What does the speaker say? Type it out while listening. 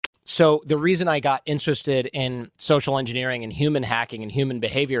So the reason I got interested in social engineering and human hacking and human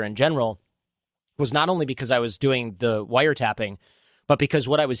behavior in general was not only because I was doing the wiretapping, but because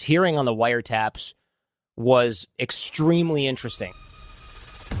what I was hearing on the wiretaps was extremely interesting.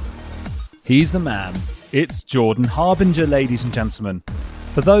 He's the man. It's Jordan Harbinger, ladies and gentlemen.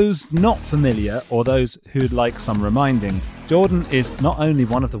 For those not familiar or those who'd like some reminding, Jordan is not only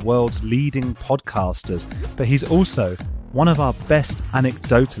one of the world's leading podcasters, but he's also one of our best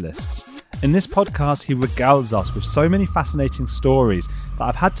anecdotalists. In this podcast, he regales us with so many fascinating stories that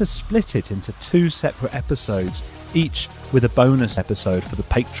I've had to split it into 2 separate episodes, each with a bonus episode for the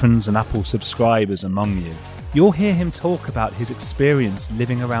patrons and Apple subscribers among you. You'll hear him talk about his experience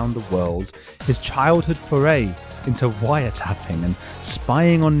living around the world, his childhood foray into wiretapping and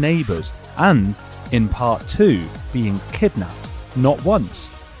spying on neighbours, and, in part 2, being kidnapped, not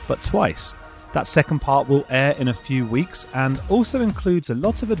once, but twice. That second part will air in a few weeks and also includes a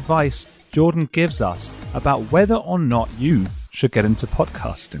lot of advice Jordan gives us about whether or not you should get into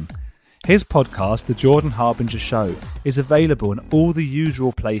podcasting. His podcast, The Jordan Harbinger Show, is available in all the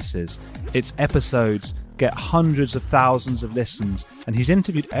usual places. Its episodes get hundreds of thousands of listens, and he's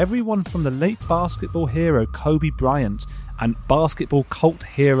interviewed everyone from the late basketball hero Kobe Bryant and basketball cult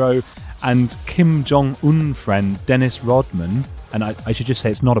hero and Kim Jong-un friend Dennis Rodman. And I should just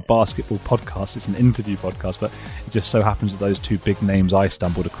say it's not a basketball podcast, it's an interview podcast, but it just so happens that those 2 big names I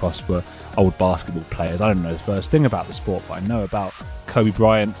stumbled across were old basketball players. I don't know the first thing about the sport, but I know about Kobe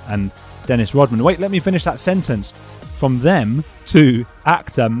Bryant and Dennis Rodman. Wait, let me finish that sentence. From them to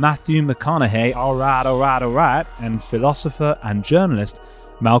actor Matthew McConaughey, all right, and philosopher and journalist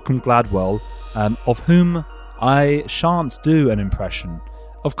Malcolm Gladwell, of whom I shan't do an impression.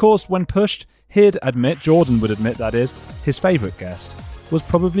 Of course, when pushed, Jordan would admit that is, his favourite guest was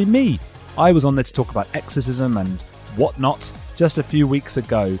probably me. I was on there to talk about exorcism and whatnot just a few weeks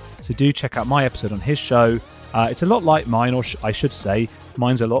ago, so do check out my episode on his show. It's a lot like mine, or I should say,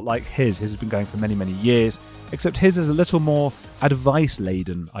 mine's a lot like his. His has been going for many, many years, except his is a little more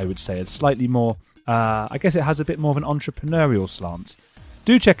advice-laden, I would say. It's slightly more, I guess it has a bit more of an entrepreneurial slant.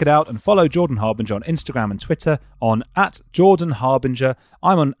 Do check it out and follow Jordan Harbinger on Instagram and Twitter on @JordanHarbinger.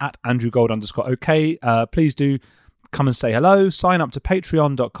 I'm on @AndrewGold_OK. Please do come and say hello. Sign up to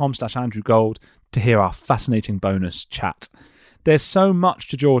patreon.com/AndrewGold to hear our fascinating bonus chat. There's so much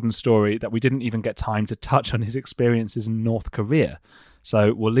to Jordan's story that we didn't even get time to touch on his experiences in North Korea.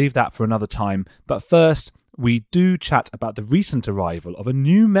 So we'll leave that for another time. But first, we do chat about the recent arrival of a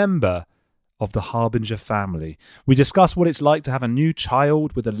new member of the Harbinger family. We discuss what it's like to have a new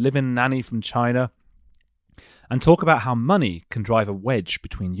child with a live-in nanny from China, and talk about how money can drive a wedge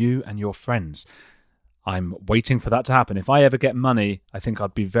between you and your friends. I'm waiting for that to happen. If I ever get money, I think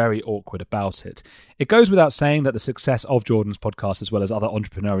I'd be very awkward about it. It goes without saying that the success of Jordan's podcast, as well as other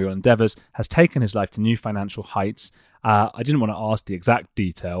entrepreneurial endeavours, has taken his life to new financial heights. I didn't want to ask the exact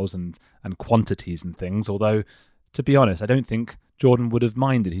details and quantities and things, although, to be honest, I don't think Jordan would have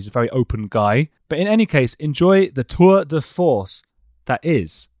minded. He's a very open guy. But in any case, enjoy the tour de force that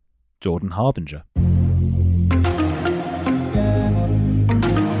is Jordan Harbinger.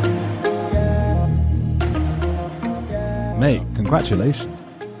 Mate, congratulations.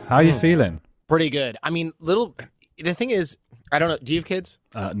 How are you feeling? Pretty good. I mean, the thing is, I don't know, do you have kids?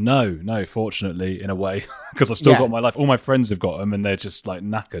 No, fortunately, in a way, because I've still got my life. All my friends have got them and they're just like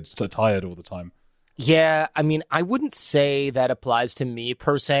knackered, so tired all the time. Yeah, I mean, I wouldn't say that applies to me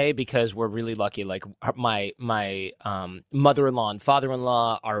per se, because we're really lucky. Like my mother-in-law and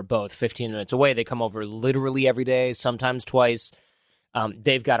father-in-law are both 15 minutes away. They come over literally every day, sometimes twice.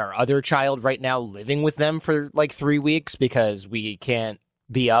 They've got our other child right now living with them for like 3 weeks because we can't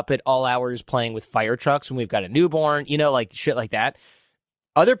be up at all hours playing with fire trucks when we've got a newborn, like shit like that.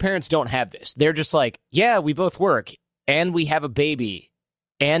 Other parents don't have this. They're just like, yeah, we both work and we have a baby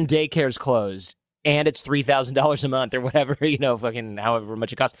and daycare's closed and it's $3,000 a month or whatever, fucking however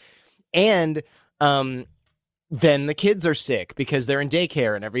much it costs. And then the kids are sick because they're in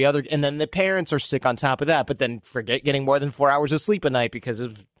daycare and then the parents are sick on top of that, but then forget getting more than 4 hours of sleep a night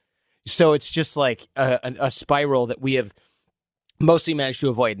so it's just like a spiral that we have mostly managed to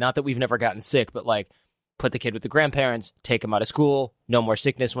avoid. Not that we've never gotten sick, but like put the kid with the grandparents, take him out of school, no more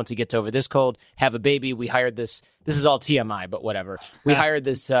sickness once he gets over this cold, have a baby. We hired this is all TMI, but whatever. We hired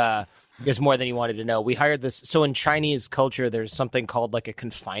this, there's more than you wanted to know. We hired this. So in Chinese culture, there's something called like a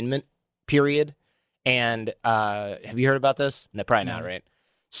confinement period. And have you heard about this? No, probably not, right?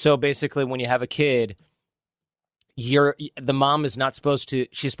 So basically, when you have a kid, the mom is not supposed to.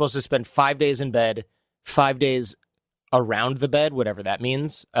 She's supposed to spend 5 days in bed, 5 days around the bed, whatever that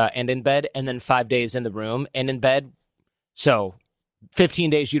means, and in bed, and then 5 days in the room and in bed. So 15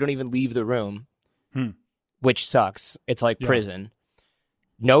 days you don't even leave the room, which sucks. It's like prison.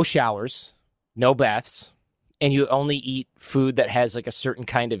 No showers, no baths, and you only eat food that has like a certain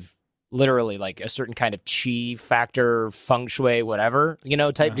kind of, literally like a certain kind of chi factor, feng shui, whatever,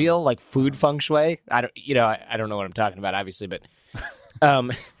 type deal, like food feng shui. I don't know what I'm talking about, obviously, but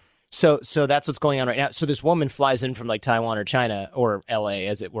so that's what's going on right now. So this woman flies in from like Taiwan or China or LA,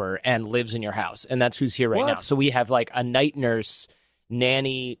 as it were, and lives in your house, and that's who's here right now. So we have like a night nurse,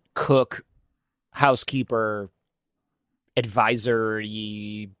 nanny, cook, housekeeper,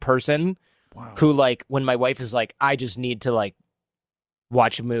 advisory person who, like, when my wife is like, I just need to like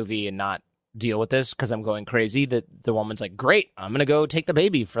watch a movie and not deal with this because I'm going crazy, the woman's like, great, I'm gonna go take the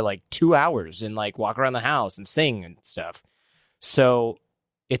baby for like 2 hours and like walk around the house and sing and stuff. So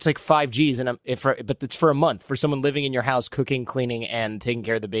it's like 5Gs, and but it's for a month for someone living in your house, cooking, cleaning, and taking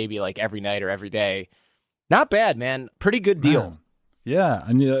care of the baby like every night or every day. Not bad, man. Pretty good deal. Man. Yeah,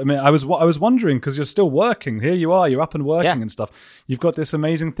 and I mean, I was wondering, because you're still working. Here you are, you're up and working and stuff. You've got this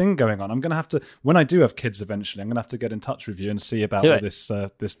amazing thing going on. I'm gonna have to, when I do have kids eventually, I'm gonna have to get in touch with you and see about this.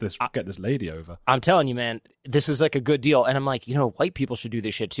 Get this lady over. I'm telling you, man, this is like a good deal. And I'm like, white people should do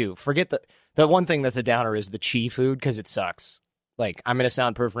this shit too. Forget the one thing that's a downer is the chi food, because it sucks. Like, I'm in a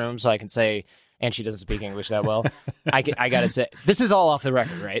soundproof room, so I can say, and she doesn't speak English that well. I gotta say, this is all off the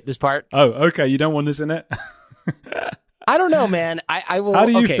record, right? This part. Oh, okay. You don't want this in it. I don't know, man. I will. How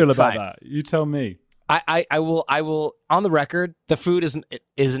do you feel about that? You tell me. I will. On the record, the food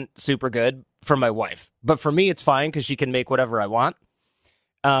isn't super good for my wife, but for me, it's fine because she can make whatever I want.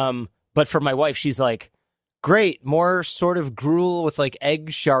 But for my wife, she's like, great, more sort of gruel with like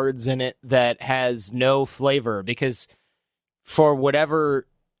egg shards in it that has no flavor, because for whatever.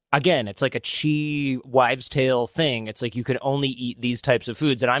 Again, it's like a chi wives' tale thing. It's like you can only eat these types of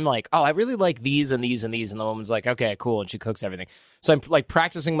foods. And I'm like, oh, I really like these and these and these. And the woman's like, okay, cool. And she cooks everything. So I'm like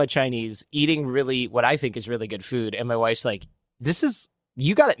practicing my Chinese, eating really what I think is really good food. And my wife's like,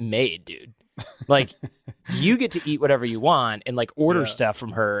 you got it made, dude. Like, you get to eat whatever you want and like order stuff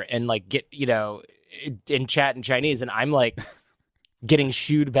from her and like get, and chat in Chinese. And I'm like getting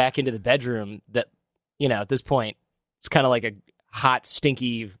shooed back into the bedroom that, at this point, it's kind of like a hot,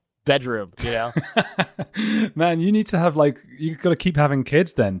 stinky bedroom, Man, you need to have you got to keep having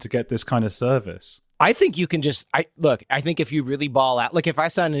kids then to get this kind of service. I think you can just I think if you really ball out, like if I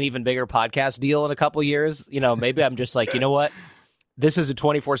sign an even bigger podcast deal in a couple years, maybe I'm just like, what, this is a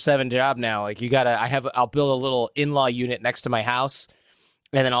 24/7 job now. Like, I'll build a little in-law unit next to my house,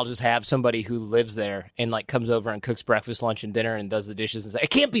 and then I'll just have somebody who lives there and like comes over and cooks breakfast, lunch, and dinner and does the dishes and say, it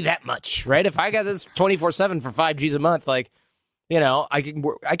can't be that much, right? If I got this 24/7 for 5Gs a month, like, I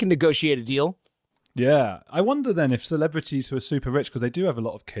can negotiate a deal. Yeah. I wonder then if celebrities who are super rich, because they do have a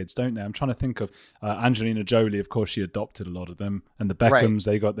lot of kids, don't they? I'm trying to think of Angelina Jolie. Of course, she adopted a lot of them, and the Beckhams,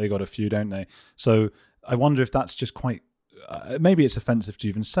 right. they got a few, don't they? So I wonder if that's just quite. Maybe it's offensive to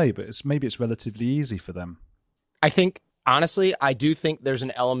even say, but maybe it's relatively easy for them. I think. Honestly, I do think there's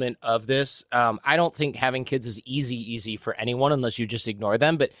an element of this. I don't think having kids is easy for anyone unless you just ignore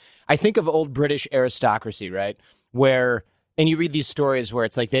them. But I think of old British aristocracy, right? And you read these stories where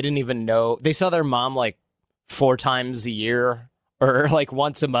it's like they didn't even know. They saw their mom like 4 times a year or like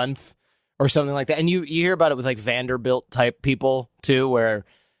once a month or something like that. And you hear about it with like Vanderbilt type people too, where,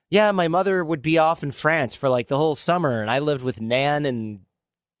 yeah, my mother would be off in France for like the whole summer. And I lived with Nan and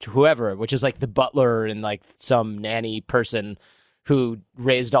whoever, which is like the butler and like some nanny person who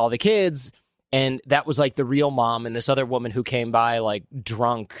raised all the kids. And that was like the real mom, and this other woman who came by like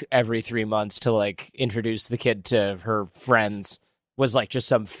drunk every 3 months to like introduce the kid to her friends was like just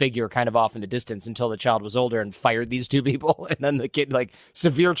some figure kind of off in the distance until the child was older and fired these 2 people. And then the kid, like,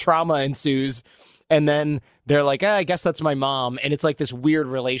 severe trauma ensues. And then they're like, I guess that's my mom. And it's like this weird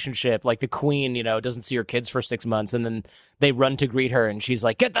relationship. Like the queen, doesn't see her kids for 6 months. And then they run to greet her and she's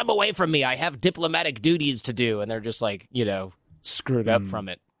like, get them away from me. I have diplomatic duties to do. And they're just like, screwed up from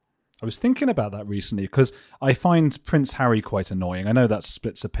it. I was thinking about that recently because I find Prince Harry quite annoying. I know that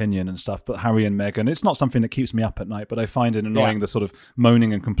splits opinion and stuff, but Harry and Meghan, it's not something that keeps me up at night, but I find it annoying, the sort of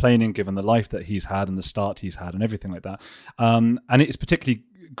moaning and complaining given the life that he's had and the start he's had and everything like that. And it's particularly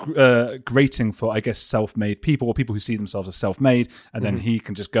grating for, I guess, self-made people or people who see themselves as self-made, and then he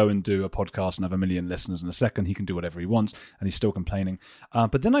can just go and do a podcast and have 1 million listeners in a second. He can do whatever he wants and he's still complaining.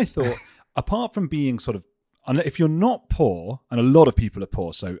 But then I thought, apart from being sort of, if you're not poor, and a lot of people are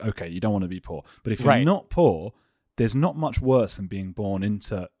poor, so okay, you don't want to be poor, but if you're not poor, there's not much worse than being born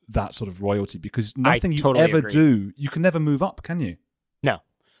into that sort of royalty, because nothing you ever do, you can never move up, can you?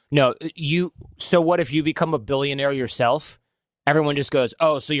 No. So what if you become a billionaire yourself? Everyone just goes,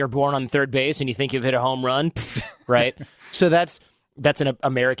 oh, so you're born on third base and you think you've hit a home run? Right? So That's an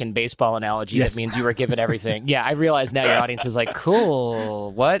American baseball analogy. Yes. That means you were given everything. Yeah, I realize now your audience is like,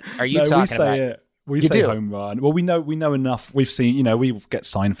 cool. What are you No, talking we say about? It. We You say do? home run. Well, we know enough. We've seen, we get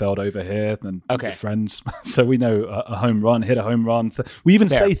Seinfeld over here and Okay. Friends, so we know a home run, hit a home run. We even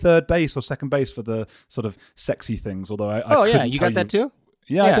Fair. say third base or second base for the sort of sexy things. Although I Oh yeah, couldn't you tell got that too.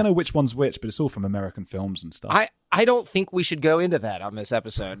 Yeah, I Yeah. don't know which one's which, but it's all from American films and stuff. I don't think we should go into that on this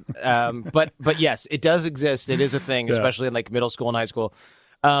episode. But yes, it does exist. It is a thing, Yeah. especially in like middle school and high school.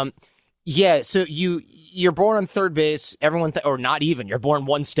 Yeah, so you're born on third base. Everyone, or not even. You're born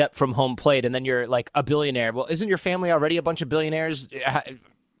one step from home plate, and then you're like a billionaire. Well, isn't your family already a bunch of billionaires?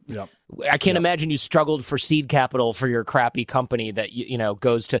 Yep. I can't imagine you struggled for seed capital for your crappy company that you know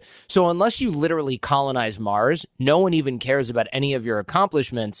goes to. So unless you literally colonize Mars, no one even cares about any of your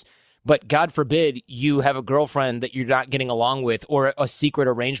accomplishments. But God forbid you have a girlfriend that you're not getting along with, or a secret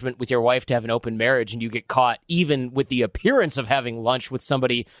arrangement with your wife to have an open marriage, and you get caught even with the appearance of having lunch with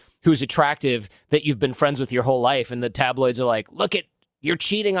somebody who's attractive that you've been friends with your whole life, and the tabloids are like, look at, you're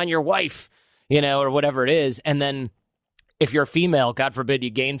cheating on your wife, or whatever it is. And then if you're female, God forbid you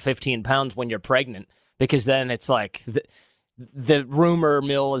gain 15 pounds when you're pregnant, because then it's like the rumor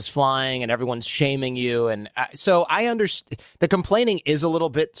mill is flying and everyone's shaming you. And so I understand the complaining is a little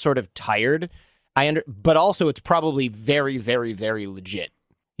bit sort of tired. But also it's probably very, very, very legit.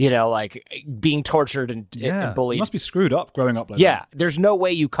 Like being tortured and bullied. You must be screwed up growing up like Yeah, that. there's no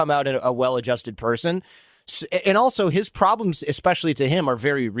way you come out a well-adjusted person. And also his problems, especially to him, are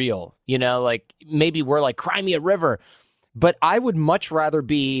very real. Like maybe we're like, cry me a river. But I would much rather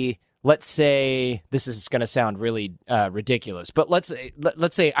be, let's say, this is going to sound really ridiculous, but let's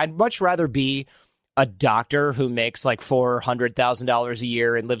say I'd much rather be a doctor who makes like $400,000 a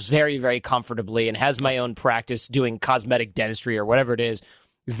year and lives very, very comfortably and has my own practice doing cosmetic dentistry or whatever it is,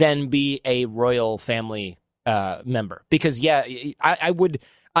 than be a royal family member. Because I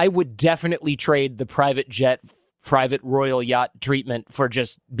would definitely trade the private jet, private royal yacht treatment for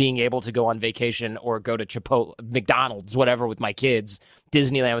just being able to go on vacation or go to Chipotle, McDonald's, whatever, with my kids,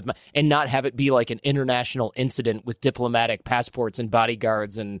 Disneyland and not have it be like an international incident with diplomatic passports and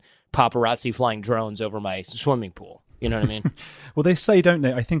bodyguards and paparazzi flying drones over my swimming pool. You know what I mean? Well, they say, don't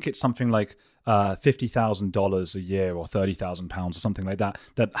they? I think it's something like $50,000 a year or £30,000 or something like that.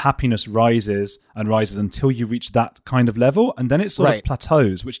 That happiness rises and rises until you reach that kind of level, and then it sort of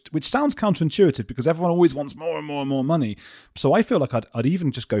plateaus, which sounds counterintuitive because everyone always wants more and more and more money. So I feel like I'd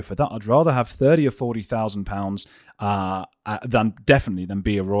even just go for that. I'd rather have £30,000 or £40,000 than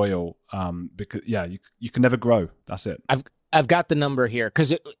be a royal. Because you can never grow. That's it. I've got the number here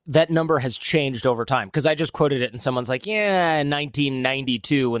because that number has changed over time. Because I just quoted it and someone's like, yeah, in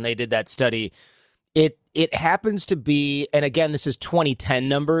 1992 when they did that study, it happens to be, and again, this is 2010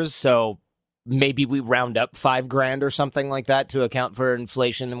 numbers, so maybe we round up $5,000 or something like that to account for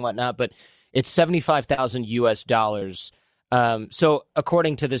inflation and whatnot, but it's 75,000 US dollars. So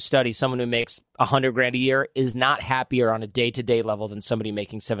according to this study, someone who makes $100,000 a year is not happier on a day-to-day level than somebody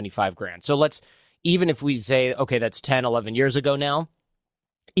making 75,000. So even if we say, okay, that's 10, 11 years ago now,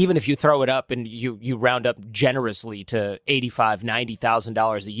 even if you throw it up and you round up generously to $85,000,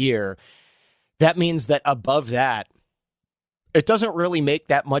 $90,000 a year, that means that above that, it doesn't really make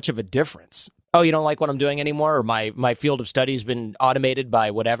that much of a difference. Oh, you don't like what I'm doing anymore? Or my field of study has been automated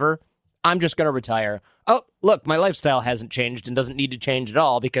by whatever? I'm just going to retire. Oh, look, my lifestyle hasn't changed and doesn't need to change at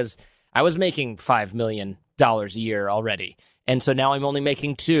all because I was making $5 million a year already. And so now I'm only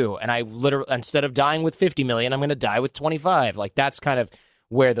making 2, and I literally, instead of dying with 50 million, I'm going to die with 25. Like that's kind of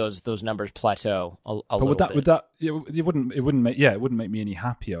where those numbers plateau a little bit. Would that it wouldn't make me any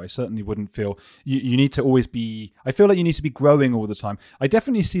happier. I certainly wouldn't feel you need to always be. I feel like you need to be growing all the time. I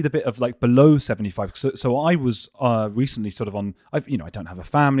definitely see the bit of like below 75. So I was recently sort of on. I don't have a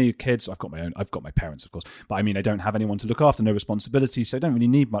family, kids. I've got my parents, of course, but I mean I don't have anyone to look after, no responsibility, so I don't really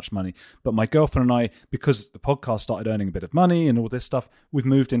need much money. But my girlfriend and I, because the podcast started earning a bit of money and all this stuff, we've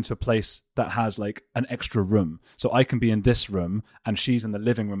moved into a place that has like an extra room, so I can be in this room and she's in the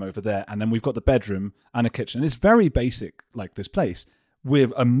living room over there, and then we've got the bedroom and a kitchen. It's very basic, like this place.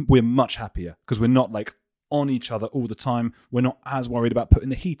 We're much happier because we're not like on each other all the time. We're not as worried about putting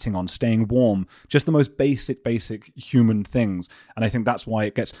the heating on, staying warm, just the most basic human things. And I think that's why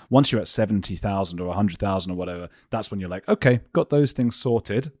it gets, once you're at 70,000 or 100,000 or whatever, that's when you're like, okay, got those things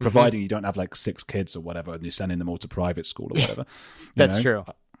sorted, providing you don't have like 6 kids or whatever and you're sending them all to private school or whatever. That's true.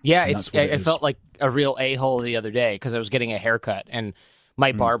 Yeah, I felt like a real a-hole the other day because I was getting a haircut and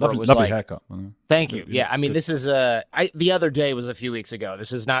my barber was lovely like, haircut. Thank you. Yeah, I mean, this is the other day was a few weeks ago.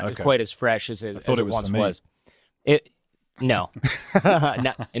 This is not quite as fresh as it once was. No.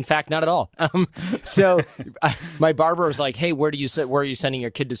 In fact, not at all. My barber was like, hey, where are you sending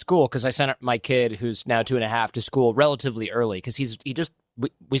your kid to school? Because I sent my kid, who's now 2.5, to school relatively early because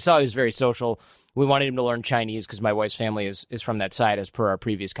we saw he was very social. We wanted him to learn Chinese because my wife's family is from that side, as per our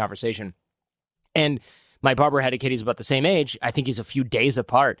previous conversation. And my barber had a kid, he's about the same age. I think he's a few days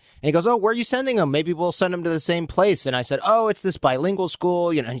apart. And he goes, oh, where are you sending him? Maybe we'll send him to the same place. And I said, oh, it's this bilingual school.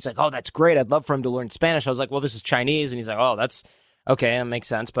 And he's like, oh, that's great. I'd love for him to learn Spanish. I was like, well, this is Chinese. And he's like, oh, that's okay. That makes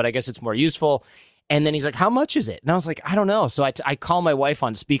sense. But I guess it's more useful. And then he's like, how much is it? And I was like, I don't know. So I call my wife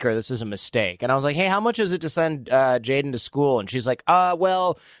on speaker. This is a mistake. And I was like, hey, how much is it to send Jaden to school? And she's like,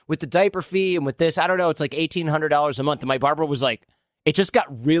 well, with the diaper fee and with this, I don't know. It's like $1,800 a month. And my barber was like, it just got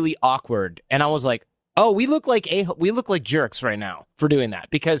really awkward. And I was like, oh, we look like jerks right now for doing that,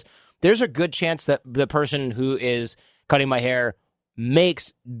 because there's a good chance that the person who is cutting my hair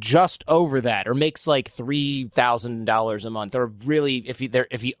makes just over that, or makes like $3,000 a month, or really, if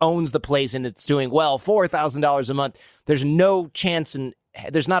he owns the place and it's doing well, $4,000 a month. There's no chance, and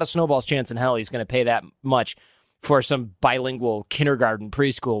there's not a snowball's chance in hell he's going to pay that much for some bilingual kindergarten,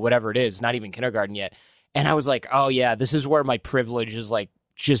 preschool, whatever it is, not even kindergarten yet. And I was like, oh yeah, this is where my privilege is like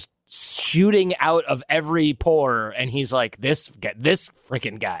just shooting out of every pore. And he's like, this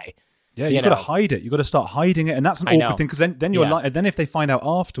freaking guy. Yeah, you've got to hide it. You've got to start hiding it. And that's an awkward thing, because then you're like, then if they find out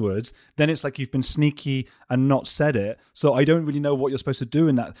afterwards, then it's like you've been sneaky and not said it. So I don't really know what you're supposed to do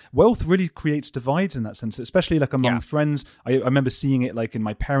in that. Wealth really creates divides in that sense, especially like among friends. I remember seeing it like in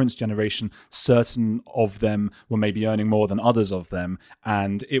my parents' generation, certain of them were maybe earning more than others of them.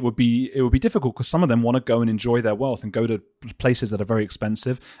 And it would be difficult because some of them want to go and enjoy their wealth and go to places that are very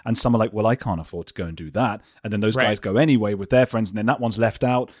expensive. And some are like, well, I can't afford to go and do that. And then those guys go anyway with their friends, and then that one's left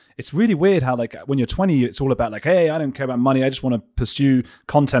out. It's really weird how like when you're 20, it's all about like, hey, I don't care about money. I just want to pursue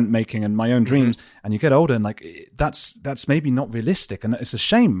content making and my own dreams. And you get older and like that's maybe not realistic. And it's a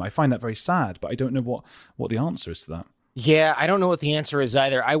shame. I find that very sad, but I don't know what the answer is to that. Yeah, I don't know what the answer is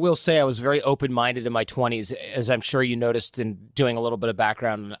either. I will say I was very open-minded in my 20s, as I'm sure you noticed in doing a little bit of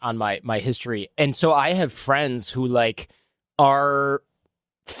background on my history. And so I have friends who like are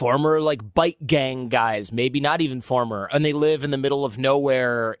former like bike gang guys, maybe not even former, and they live in the middle of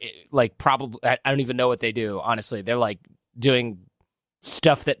nowhere, like probably, I don't even know what they do, honestly. They're like doing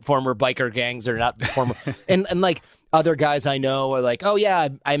stuff that former biker gangs are not former. and like other guys I know are like, oh yeah,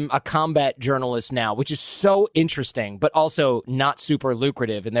 I'm a combat journalist now, which is so interesting, but also not super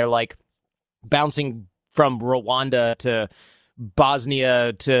lucrative. And they're like bouncing from Rwanda to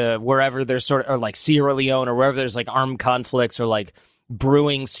Bosnia to wherever there's sort of, or like Sierra Leone or wherever there's like armed conflicts or like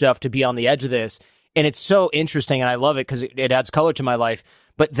brewing stuff to be on the edge of this. And it's so interesting, and I love it because it adds color to my life.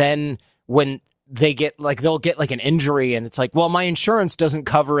 But then when they'll get like an injury, and it's like, well, my insurance doesn't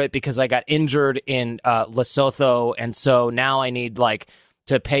cover it because I got injured in Lesotho, and so now I need like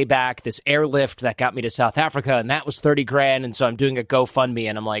to pay back this airlift that got me to South Africa, and that was $30,000, and so I'm doing a GoFundMe,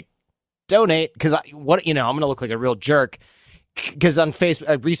 and I'm like, donate, because I'm gonna look like a real jerk. Because on Facebook,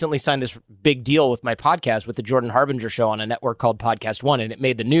 I recently signed this big deal with my podcast with the Jordan Harbinger Show on a network called Podcast One, and it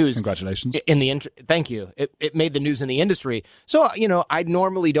made the news. Congratulations! Thank you. It made the news in the industry. So I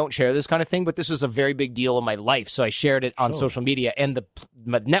normally don't share this kind of thing, but this was a very big deal in my life. So I shared it on social media, and the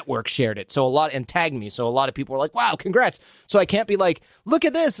network shared it. So and tagged me. So a lot of people were like, "Wow, congrats!" So I can't be like, "Look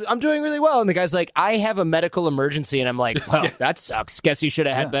at this, I'm doing really well," and the guy's like, "I have a medical emergency," and I'm like, "Well, that sucks. Guess you should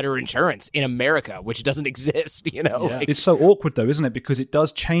have had better insurance in America, which doesn't exist." Like, it's so awkward though, isn't it? Because it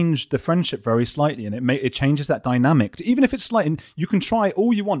does change the friendship very slightly, and it changes that dynamic. Even if it's slight, and you can try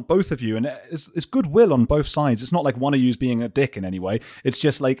all you want, both of you, and it's goodwill on both sides. It's not like one of you's being a dick in any way. It's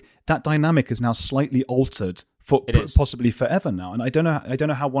just like that dynamic is now slightly altered for possibly forever now, and I don't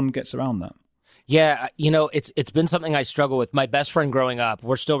know how one gets around that. Yeah, it's been something I struggle with. My best friend growing up,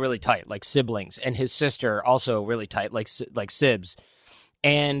 we're still really tight, like siblings, and his sister also really tight, like sibs.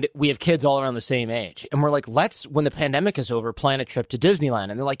 And we have kids all around the same age. And we're like, let's, when the pandemic is over, plan a trip to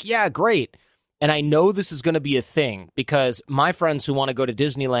Disneyland. And they're like, yeah, great. And I know this is going to be a thing because my friends who want to go to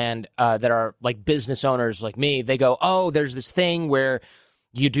Disneyland that are like business owners like me, they go, oh, there's this thing where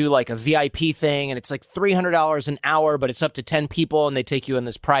you do like a VIP thing and it's like $300 an hour, but it's up to 10 people and they take you in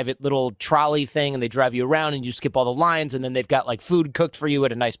this private little trolley thing and they drive you around and you skip all the lines and then they've got like food cooked for you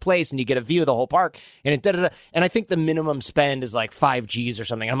at a nice place and you get a view of the whole park and and I think the minimum spend is like $5,000 or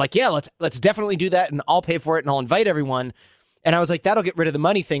something. And I'm like, yeah, let's definitely do that and I'll pay for it and I'll invite everyone. And I was like, that'll get rid of the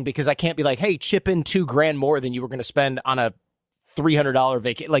money thing because I can't be like, hey, chip in $2,000 more than you were going to spend on a $300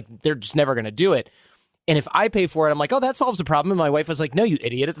 vacation. Like they're just never going to do it. And if I pay for it, I'm like, oh, that solves the problem. And my wife was like, no, you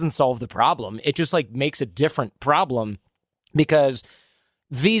idiot. It doesn't solve the problem. It just like makes a different problem because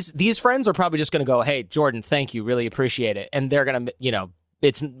these friends are probably just going to go, hey, Jordan, thank you, really appreciate it. And they're going to,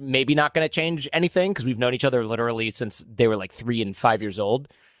 it's maybe not going to change anything because we've known each other literally since they were like 3 and 5 years old.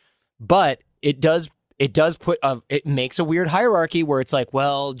 But it does it makes a weird hierarchy where it's like,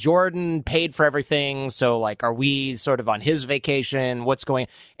 well, Jordan paid for everything, so like, are we sort of on his vacation? What's going?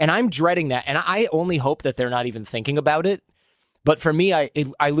 And I'm dreading that, and I only hope that they're not even thinking about it. But for me, I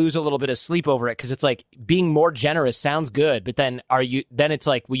lose a little bit of sleep over it because it's like being more generous sounds good, but then it's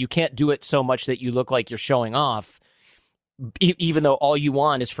like, well, you can't do it so much that you look like you're showing off, even though all you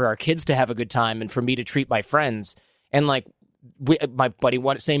want is for our kids to have a good time and for me to treat my friends. And like, my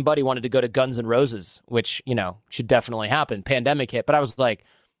same buddy wanted to go to Guns N' Roses, which, should definitely happen. Pandemic hit, but I was like,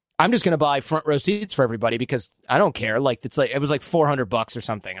 I'm just going to buy front row seats for everybody because I don't care. Like, it was like $400 or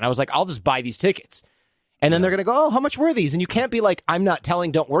something. And I was like, I'll just buy these tickets. And then they're going to go, oh, how much were these? And you can't be like, I'm not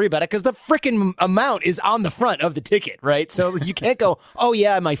telling, don't worry about it, because the freaking amount is on the front of the ticket, right? So you can't go, oh,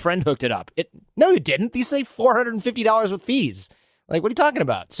 yeah, my friend hooked it up. No, you didn't. These say $450 with fees. Like, what are you talking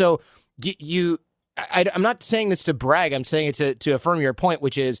about? So I'm not saying this to brag. I'm saying it to affirm your point,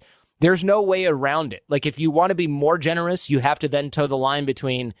 which is there's no way around it. Like, if you want to be more generous, you have to then toe the line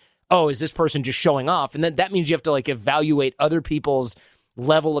between, oh, is this person just showing off? And then that means you have to like evaluate other people's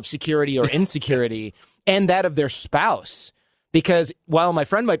level of security or insecurity and that of their spouse. Because while my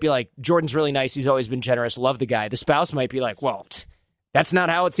friend might be like, Jordan's really nice, he's always been generous, love the guy, the spouse might be like, well, that's not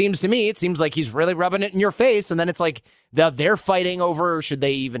how it seems to me. It seems like he's really rubbing it in your face. And then it's like they're fighting over, should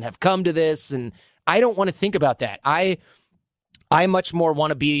they even have come to this? And I don't want to think about that. I much more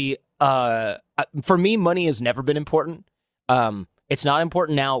want to be, for me, money has never been important. It's not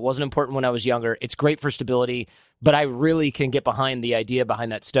important now. It wasn't important when I was younger. It's great for stability, but I really can get behind the idea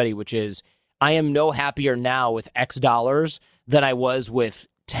behind that study, which is I am no happier now with X dollars than I was with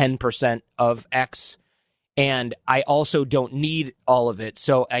 10% of X. And I also don't need all of it.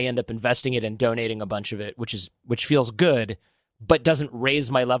 So I end up investing it and donating a bunch of it, which feels good, but doesn't raise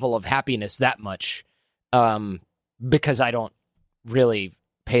my level of happiness that much, because I don't really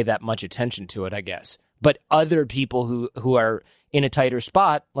pay that much attention to it, I guess. But other people who are in a tighter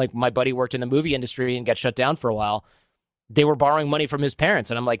spot, like my buddy worked in the movie industry and got shut down for a while, they were borrowing money from his parents.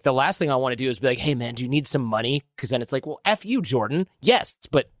 And I'm like, the last thing I want to do is be like, hey, man, do you need some money? Because then it's like, well, F you, Jordan. Yes,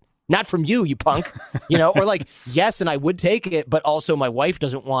 but not from you punk. Or like, yes, and I would take it, but also my wife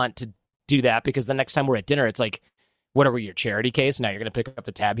doesn't want to do that because the next time we're at dinner, it's like, what are we, your charity case? Now you're going to pick up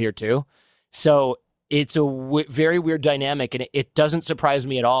the tab here too. So it's a very weird dynamic, and it doesn't surprise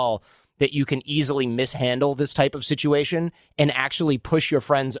me at all that you can easily mishandle this type of situation and actually push your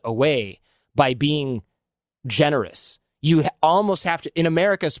friends away by being generous. You almost have to, in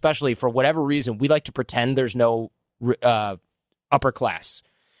America especially, for whatever reason, we like to pretend there's no upper class.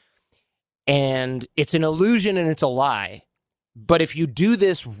 And it's an illusion and it's a lie. But if you do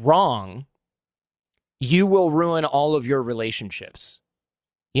this wrong, you will ruin all of your relationships.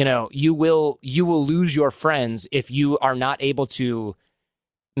 You will lose your friends if you are not able to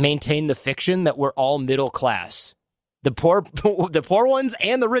maintain the fiction that we're all middle class. The poor ones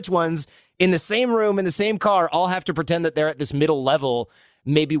and the rich ones in the same room, in the same car, all have to pretend that they're at this middle level,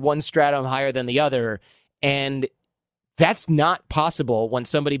 maybe one stratum higher than the other. And that's not possible when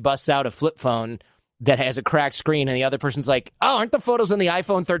somebody busts out a flip phone that has a cracked screen and the other person's like, oh, aren't the photos on the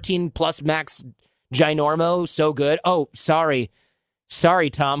iPhone 13 Plus Max Ginormo so good? Oh, sorry,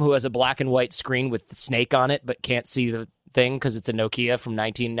 Tom, who has a black and white screen with the snake on it but can't see the thing because it's a Nokia from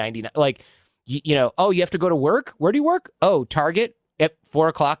 1999. Like, oh, you have to go to work? Where do you work? Oh, Target at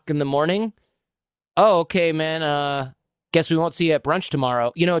 4:00 in the morning. Oh, okay, man. Guess we won't see you at brunch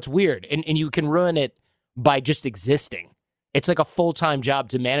tomorrow. It's weird. And you can ruin it by just existing. It's like a full-time job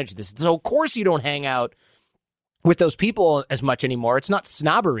to manage this. So, of course, you don't hang out with those people as much anymore. It's not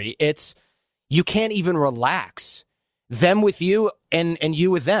snobbery. It's you can't even relax. Them with you and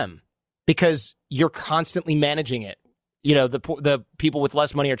you with them because you're constantly managing it. The people with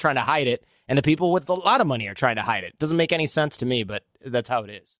less money are trying to hide it, and the people with a lot of money are trying to hide it. Doesn't make any sense to me, but that's how it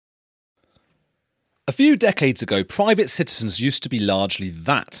is. A few decades ago, private citizens used to be largely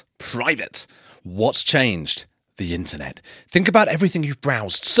that, private. What's changed? The internet. Think about everything you've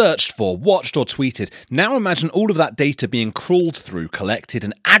browsed, searched for, watched or tweeted. Now imagine all of that data being crawled through, collected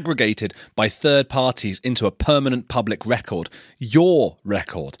and aggregated by third parties into a permanent public record. Your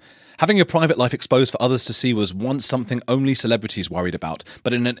record. Having your private life exposed for others to see was once something only celebrities worried about.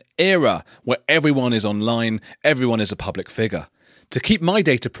 But in an era where everyone is online, everyone is a public figure. To keep my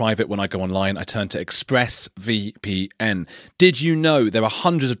data private when I go online, I turn to ExpressVPN. Did you know there are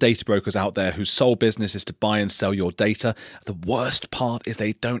hundreds of data brokers out there whose sole business is to buy and sell your data? The worst part is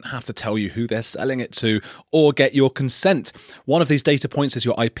they don't have to tell you who they're selling it to or get your consent. One of these data points is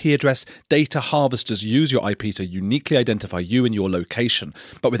your IP address. Data harvesters use your IP to uniquely identify you and your location.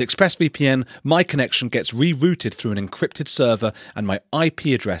 But with ExpressVPN, my connection gets rerouted through an encrypted server and my IP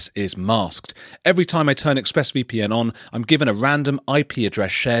address is masked. Every time I turn ExpressVPN on, I'm given a random IP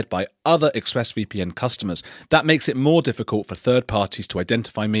address shared by other ExpressVPN customers. That makes it more difficult for third parties to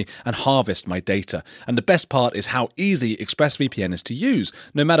identify me and harvest my data. And the best part is how easy ExpressVPN is to use.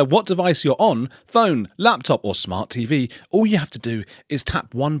 No matter what device you're on, phone, laptop or smart TV, all you have to do is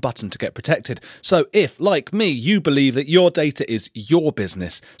tap one button to get protected. So if, like me, you believe that your data is your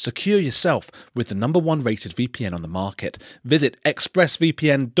business, secure yourself with the #1 rated VPN on the market. Visit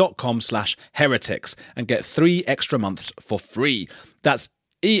expressvpn.com/heretics and get 3 extra months for free. That's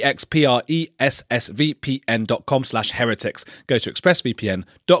expressvpn.com/heretics. Go to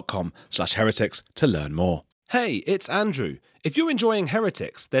expressvpn.com/heretics to learn more. Hey, it's Andrew. If you're enjoying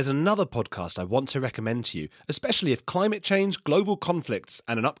Heretics, there's another podcast I want to recommend to you, especially if climate change, global conflicts,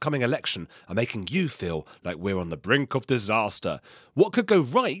 and an upcoming election are making you feel like we're on the brink of disaster. What Could Go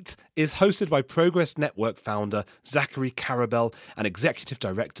Right is hosted by Progress Network founder Zachary Karabell and executive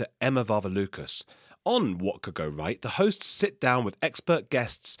director Emma Varvaloucas. On What Could Go Right, the hosts sit down with expert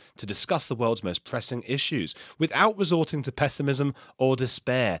guests to discuss the world's most pressing issues without resorting to pessimism or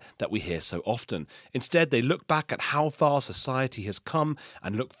despair that we hear so often. Instead, they look back at how far society has come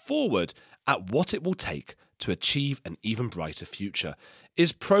and look forward at what it will take to achieve an even brighter future.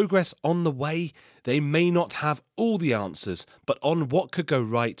 Is progress on the way? They may not have all the answers, but on What Could Go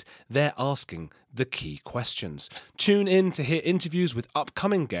Right, they're asking the key questions. Tune in to hear interviews with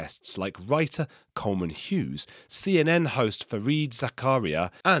upcoming guests like writer Coleman Hughes, CNN host Fareed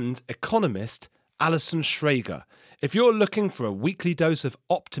Zakaria, and economist Alison Schrager. If you're looking for a weekly dose of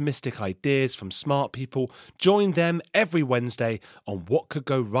optimistic ideas from smart people, join them every Wednesday on What Could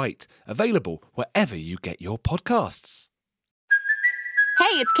Go Right, available wherever you get your podcasts.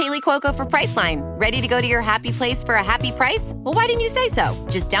 Hey, it's Kaylee Cuoco for Priceline. Ready to go to your happy place for a happy price? Well, why didn't you say so?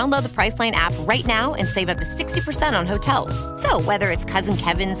 Just download the Priceline app right now and save up to 60% on hotels. So whether it's Cousin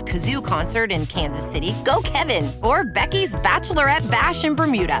Kevin's Kazoo Concert in Kansas City, go Kevin, or Becky's Bachelorette Bash in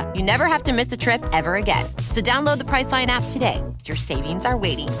Bermuda, you never have to miss a trip ever again. So download the Priceline app today. Your savings are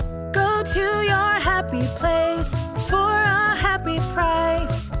waiting. Go to your happy place for a happy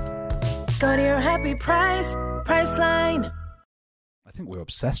price. Go to your happy price, Priceline. I think we're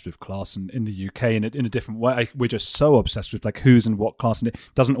obsessed with class in the UK in a different way. We're just so obsessed with like who's in what class, and it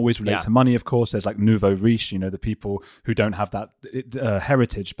doesn't always relate to money. Of course, there's like nouveau riche, the people who don't have that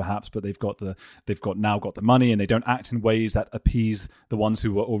heritage perhaps, but they've got the money, and they don't act in ways that appease the ones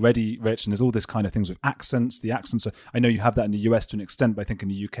who were already rich. And there's all this kind of things with accents. The accents I know you have that in the US to an extent, but I think in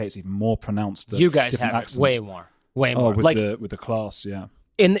the UK it's even more pronounced. You guys have accents. Way more. With the class, yeah.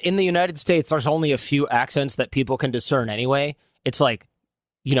 In the United States, there's only a few accents that people can discern anyway. It's like,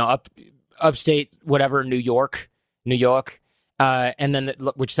 upstate, whatever, New York, and then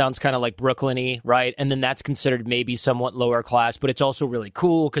which sounds kind of like Brooklyn-y, right? And then that's considered maybe somewhat lower class, but it's also really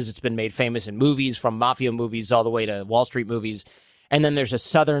cool because it's been made famous in movies, from mafia movies all the way to Wall Street movies. And then there's a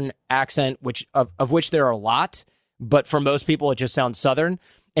Southern accent, of which there are a lot, but for most people it just sounds Southern,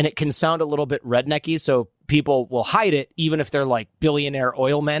 and it can sound a little bit rednecky, so people will hide it, even if they're like billionaire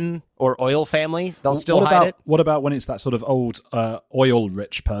oil men or oil family. They'll still hide it. What about when it's that sort of old oil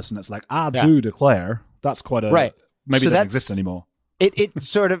rich person that's like, do declare? That's quite a... Right. Maybe it doesn't exist anymore. It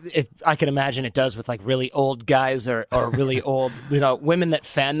sort of, I can imagine it does with like really old guys or really old, women that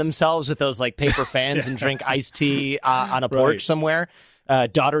fan themselves with those like paper fans and drink iced tea on a porch somewhere.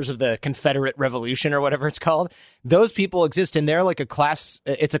 Daughters of the Confederate Revolution or whatever it's called. Those people exist, and they're like a class.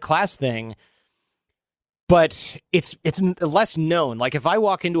 It's a class thing. But it's less known. Like if I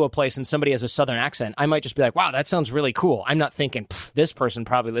walk into a place and somebody has a Southern accent, I might just be like, wow, that sounds really cool. I'm not thinking, this person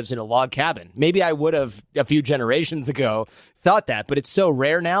probably lives in a log cabin. Maybe I would have a few generations ago thought that, but it's so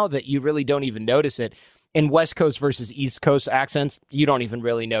rare now that you really don't even notice it. In West Coast versus East Coast accents, you don't even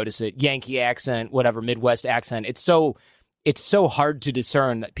really notice it. Yankee accent, whatever, Midwest accent. It's so hard to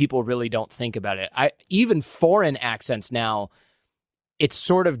discern that people really don't think about it. Even foreign accents now, it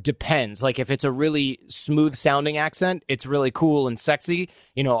sort of depends. Like if it's a really smooth sounding accent, it's really cool and sexy.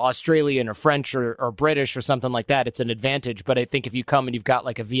 Australian or French or British or something like that, it's an advantage. But I think if you come and you've got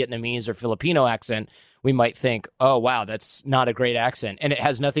like a Vietnamese or Filipino accent, we might think, oh, wow, that's not a great accent. And it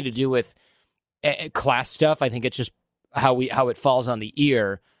has nothing to do with class stuff. I think it's just how it falls on the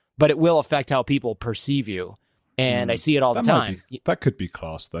ear, but it will affect how people perceive you. And I see it all the time. That could be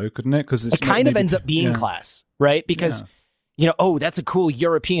class, though, couldn't it? Because it kind of ends up being class, right? Because, oh, that's a cool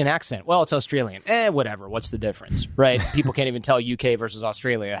European accent. Well, it's Australian. Whatever. What's the difference, right? People can't even tell UK versus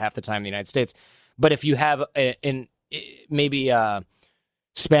Australia half the time in the United States. But if you have maybe a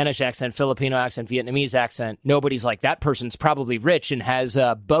Spanish accent, Filipino accent, Vietnamese accent, nobody's like, that person's probably rich and has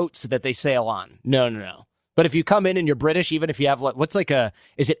boats that they sail on. No. But if you come in and you're British, even if you have,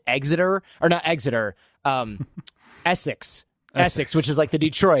 is it Exeter? Or not Exeter, Essex, which is like the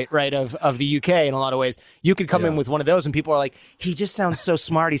Detroit, right, of the UK in a lot of ways. You could come in with one of those and people are like, he just sounds so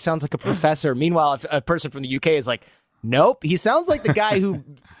smart. He sounds like a professor. Meanwhile, if a person from the UK is like, nope, he sounds like the guy who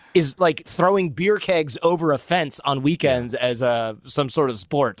is like throwing beer kegs over a fence on weekends as some sort of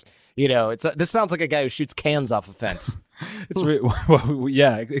sport. This sounds like a guy who shoots cans off a fence. It's really, well,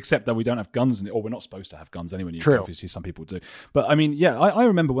 yeah, except that we don't have guns, or we're not supposed to have guns anyway. True. Obviously, some people do. But I mean, yeah, I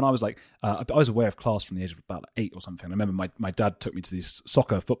remember when I was like, I was aware of class from the age of about 8 or something. I remember my dad took me to these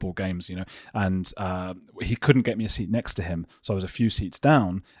football games, and he couldn't get me a seat next to him, so I was a few seats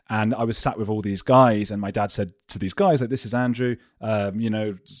down, and I was sat with all these guys, and my dad said to these guys, like, "This is Andrew,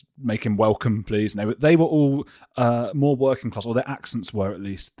 just make him welcome, please." And they were all more working class, or their accents were at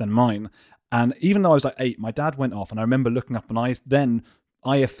least, than mine. And even though I was like 8, my dad went off, and I remember looking up, and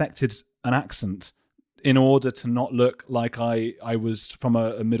I affected an accent in order to not look like I was from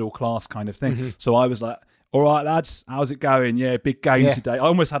a middle class kind of thing. Mm-hmm. So I was like, "All right, lads, how's it going? Yeah, big game today." I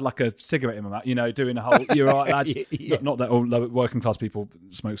almost had like a cigarette in my mouth, doing a whole, "You're all right, lads." Not that all working class people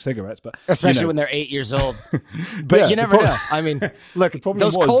smoke cigarettes, but especially when they're 8 years old. But you never know. I mean, look,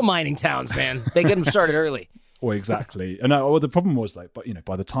 those coal mining towns, man, they get them started early. Well, exactly. And the problem was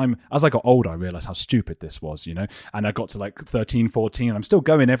by the time, as I got older, I realized how stupid this was, and I got to like 13, 14, and I'm still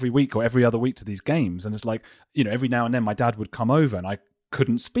going every week or every other week to these games. And it's like, every now and then my dad would come over, and I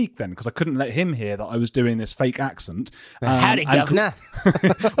couldn't speak then because I couldn't let him hear that I was doing this fake accent. Howdy, governor.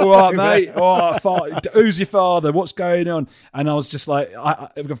 All right, mate. All right, who's your father? What's going on? And I was just like, I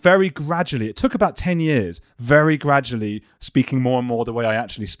very gradually, it took about 10 years, very gradually speaking more and more the way I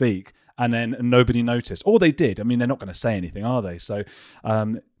actually speak. And then nobody noticed. Or they did. I mean, they're not going to say anything, are they? So,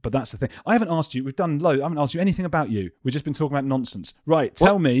 but that's the thing. I haven't asked you. I haven't asked you anything about you. We've just been talking about nonsense. Right,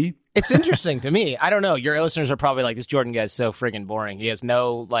 tell me. It's interesting to me. I don't know. Your listeners are probably like, this Jordan guy's so friggin' boring. He has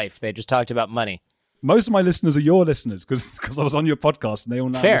no life. They just talked about money. Most of my listeners are your listeners because I was on your podcast and they all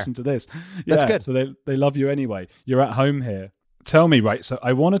now listen to this. Yeah, that's good. So they love you anyway. You're at home here. Tell me, right, so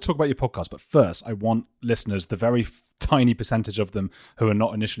I want to talk about your podcast, but first I want listeners, the very tiny percentage of them who are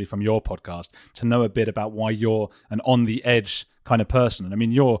not initially from your podcast, to know a bit about why you're an on-the-edge kind of person. And I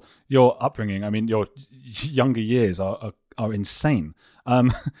mean, your upbringing, I mean, your younger years are insane.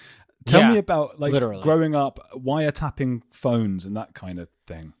 Tell me about, literally, growing up, wiretapping phones and that kind of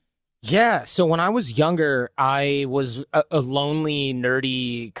thing. Yeah, so when I was younger, I was a lonely,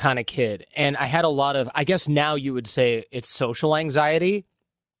 nerdy kind of kid. And I had a lot of, I guess now you would say it's social anxiety.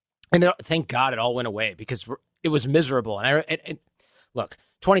 And thank God it all went away because it was miserable. And look,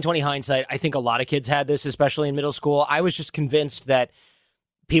 2020 hindsight, I think a lot of kids had this, especially in middle school. I was just convinced that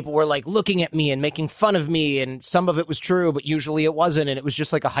people were like looking at me and making fun of me. And some of it was true, but usually it wasn't. And it was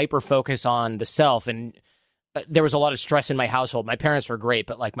just like a hyper focus on the self. And there was a lot of stress in my household. My parents were great,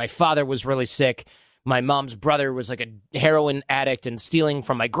 but like my father was really sick. My mom's brother was like a heroin addict and stealing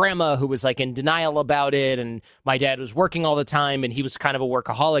from my grandma, who was like in denial about it. And my dad was working all the time, and he was kind of a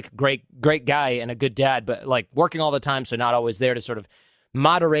workaholic, great guy and a good dad, but like working all the time, so not always there to sort of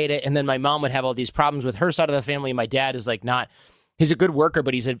moderate it. And then my mom would have all these problems with her side of the family. My dad is like he's a good worker,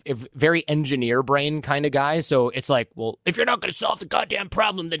 but he's a very engineer brain kind of guy. So it's like, well, if you're not going to solve the goddamn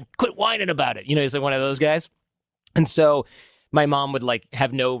problem, then quit whining about it. He's like one of those guys. And so my mom would like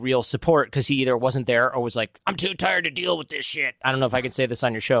have no real support because he either wasn't there or was like, "I'm too tired to deal with this shit." I don't know if I can say this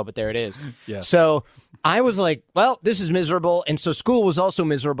on your show, but there it is. Yes. So I was like, well, this is miserable. And so school was also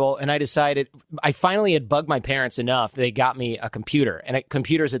miserable. And I decided, I finally had bugged my parents enough. They got me a computer. And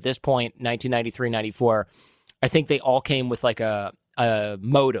computers at this point, 1993, 94, I think they all came with like a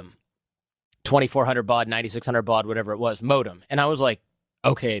modem, 2400 baud, 9600 baud, whatever it was, modem. And I was like,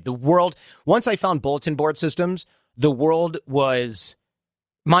 okay, the world, once I found bulletin board systems, my world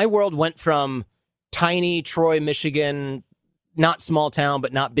went from tiny Troy, Michigan, not small town,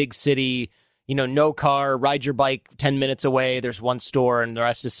 but not big city, no car, ride your bike 10 minutes away. There's one store and the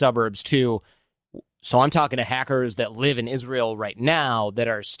rest is suburbs too. So I'm talking to hackers that live in Israel right now that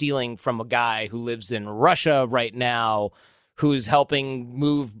are stealing from a guy who lives in Russia right now, who's helping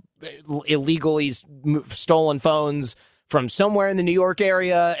move illegally stolen phones from somewhere in the New York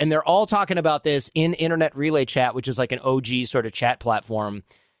area, and they're all talking about this in Internet Relay Chat, which is like an OG sort of chat platform.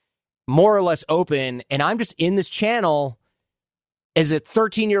 more or less open, and I'm just in this channel as a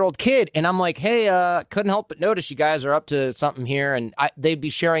 13-year-old kid, and I'm like, hey, couldn't help but notice you guys are up to something here, and they'd be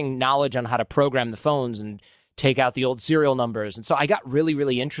sharing knowledge on how to program the phones and take out the old serial numbers. And so I got really,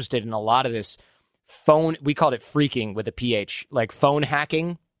 really interested in a lot of this phone, we called it freaking with a PH, like phone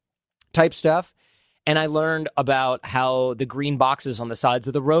hacking type stuff. And I learned about how the green boxes on the sides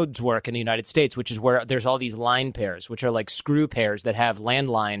of the roads work in the United States, which is where there's all these line pairs, which are like screw pairs that have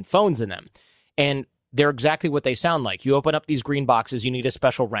landline phones in them. And they're exactly what they sound like. You open up these green boxes, you need a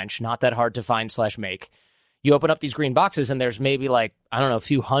special wrench, not that hard to find / make. You open up these green boxes and there's maybe like, I don't know, a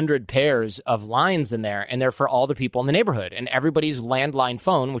few hundred pairs of lines in there, and they're for all the people in the neighborhood. And everybody's landline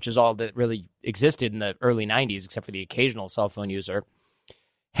phone, which is all that really existed in the early 90s, except for the occasional cell phone user,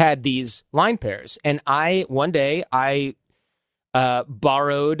 had these line pairs. And one day I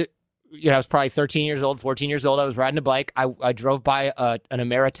borrowed, I was probably 13 years old, 14 years old. I was riding a bike. I drove by an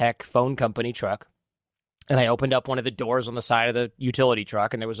Ameritech phone company truck, and I opened up one of the doors on the side of the utility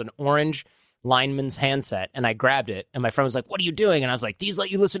truck, and there was an orange lineman's handset, and I grabbed it, and my friend was like, what are you doing? And I was like, these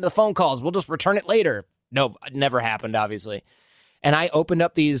let you listen to the phone calls. We'll just return it later. No, it never happened, obviously. And I opened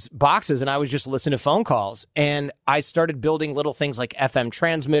up these boxes, and I was just listening to phone calls. And I started building little things like FM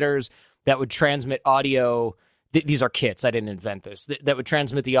transmitters that would transmit audio. These are kits. I didn't invent this. That would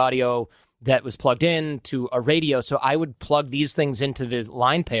transmit the audio that was plugged in to a radio. So I would plug these things into the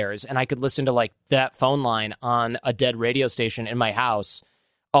line pairs, and I could listen to like that phone line on a dead radio station in my house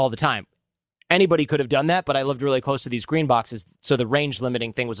all the time. Anybody could have done that, but I lived really close to these green boxes, so the range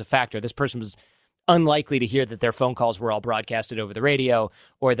limiting thing was a factor. This person was unlikely to hear that their phone calls were all broadcasted over the radio,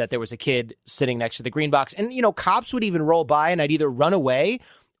 or that there was a kid sitting next to the green box. And, cops would even roll by, and I'd either run away,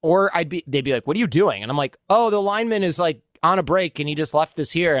 or they'd be like, what are you doing? And I'm like, oh, the lineman is like on a break, and he just left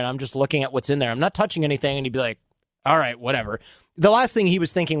this here, and I'm just looking at what's in there. I'm not touching anything. And he'd be like, all right, whatever. The last thing he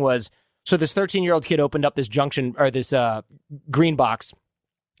was thinking was, so this 13-year-old kid opened up this junction, or this green box,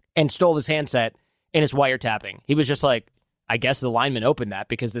 and stole his handset, and is wiretapping. He was just like, I guess the lineman opened that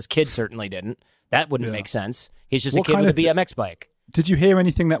because this kid certainly didn't. That wouldn't make sense. He's just a kid with a BMX bike. Did you hear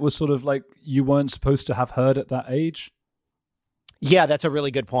anything that was sort of like you weren't supposed to have heard at that age? Yeah, that's a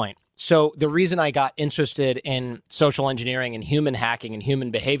really good point. So the reason I got interested in social engineering and human hacking and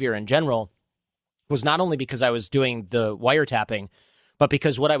human behavior in general was not only because I was doing the wiretapping, but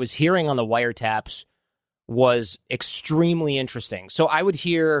because what I was hearing on the wiretaps was extremely interesting. So I would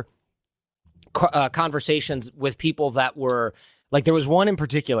hear conversations with people that were like, there was one in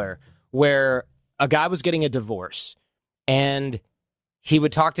particular where a guy was getting a divorce, and he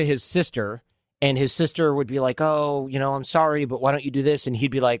would talk to his sister, and his sister would be like, oh, I'm sorry, but why don't you do this? And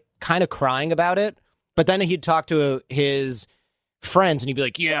he'd be like kind of crying about it. But then he'd talk to his friends, and he'd be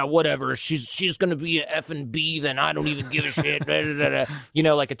like, yeah, whatever. She's going to be a effing B, then I don't even give a shit.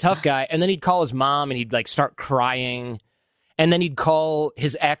 Like a tough guy. And then he'd call his mom, and he'd like start crying. And then he'd call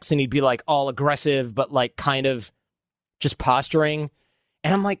his ex, and he'd be like all aggressive, but like kind of just posturing.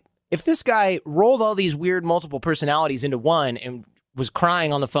 And I'm like, if this guy rolled all these weird multiple personalities into one and was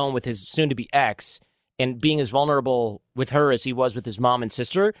crying on the phone with his soon-to-be ex and being as vulnerable with her as he was with his mom and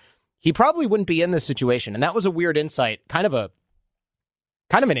sister, he probably wouldn't be in this situation. And that was a weird insight, kind of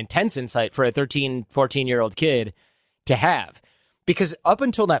an intense insight for a 13, 14-year-old kid to have. Because up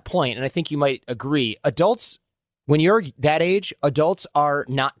until that point, and I think you might agree, adults, when you're that age, adults are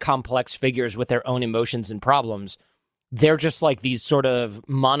not complex figures with their own emotions and problems. They're just like these sort of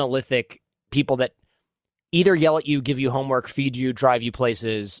monolithic people that either yell at you, give you homework, feed you, drive you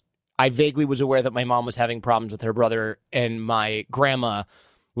places. I vaguely was aware that my mom was having problems with her brother, and my grandma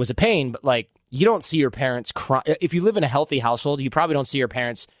was a pain, but like, you don't see your parents cry. If you live in a healthy household, you probably don't see your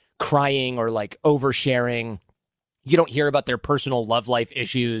parents crying or like oversharing. You don't hear about their personal love life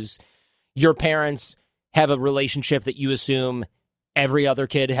issues. Your parents have a relationship that you assume every other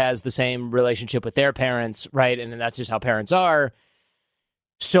kid has the same relationship with their parents, right? And that's just how parents are.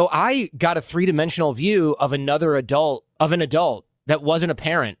 So I got a three-dimensional view of an adult that wasn't a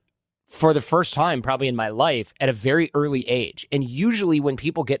parent for the first time probably in my life at a very early age. And usually when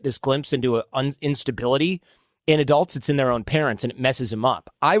people get this glimpse into instability in adults, it's in their own parents, and it messes them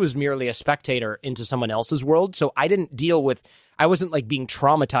up. I was merely a spectator into someone else's world, so I wasn't like being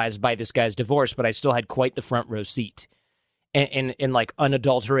traumatized by this guy's divorce, but I still had quite the front row seat in like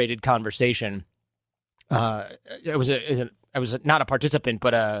unadulterated conversation. I was not a participant,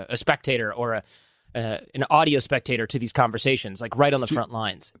 but a spectator or an audio spectator to these conversations, like right on the front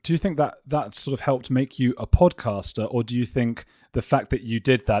lines. Do you think that sort of helped make you a podcaster, or do you think the fact that you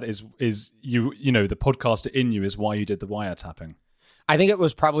did that is the podcaster in you is why you did the wiretapping? I think it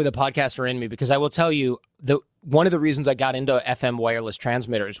was probably the podcaster in me, because I will tell you, one of the reasons I got into FM wireless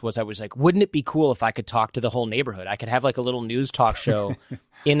transmitters was I was like, wouldn't it be cool if I could talk to the whole neighborhood? I could have like a little news talk show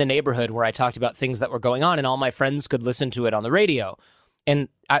in the neighborhood where I talked about things that were going on, and all my friends could listen to it on the radio. And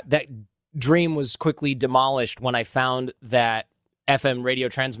that dream was quickly demolished when I found that FM radio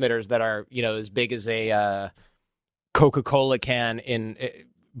transmitters that are, as big as a Coca-Cola can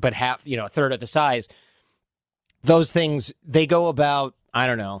but half, a third of the size. Those things, they go about,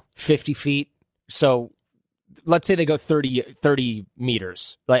 50 feet. So let's say they go 30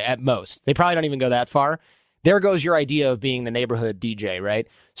 meters, like at most. They probably don't even go that far. There goes your idea of being the neighborhood DJ, right?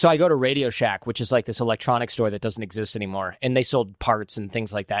 So I go to Radio Shack, which is like this electronic store that doesn't exist anymore. And they sold parts and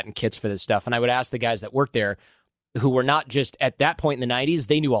things like that and kits for this stuff. And I would ask the guys that worked there, who were not just at that point in the 90s,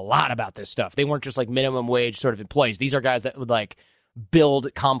 they knew a lot about this stuff. They weren't just like minimum wage sort of employees. These are guys that would like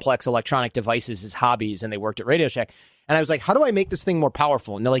build complex electronic devices as hobbies, and they worked at Radio Shack. And I was like, how do I make this thing more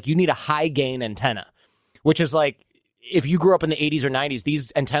powerful? And they're like, you need a high gain antenna, which is like, if you grew up in the 80s or 90s,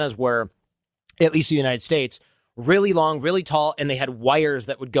 these antennas were, at least in the United States, really long, really tall, and they had wires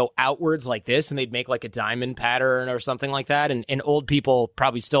that would go outwards like this, and they'd make like a diamond pattern or something like that. And old people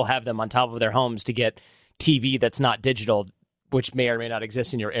probably still have them on top of their homes to get TV that's not digital, which may or may not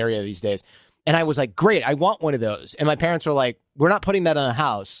exist in your area these days. And I was like, great, I want one of those. And my parents were like, we're not putting that in a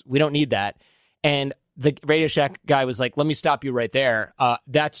house. We don't need that. And the Radio Shack guy was like, let me stop you right there.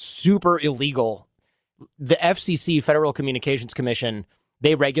 That's super illegal. The FCC, Federal Communications Commission,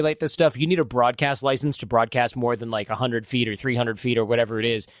 they regulate this stuff. You need a broadcast license to broadcast more than like 100 feet or 300 feet or whatever it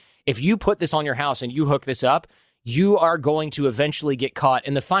is. If you put this on your house and you hook this up, you are going to eventually get caught.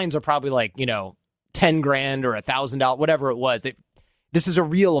 And the fines are probably like, $10,000 or $1,000, whatever it was. This is a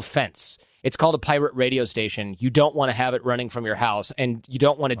real offense. It's called a pirate radio station. You don't want to have it running from your house, and you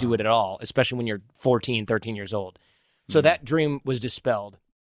don't want to do it at all, especially when you're 14, 13 years old. So that dream was dispelled.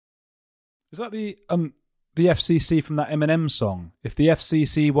 Is that the FCC from that Eminem song? If the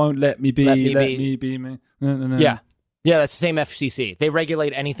FCC won't let me be, let me be me. No. Yeah, that's the same FCC. They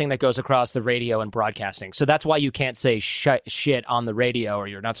regulate anything that goes across the radio and broadcasting. So that's why you can't say shit on the radio, or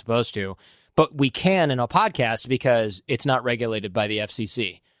you're not supposed to. But we can in a podcast because it's not regulated by the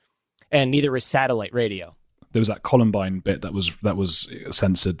FCC. And neither is satellite radio. There was that Columbine bit that was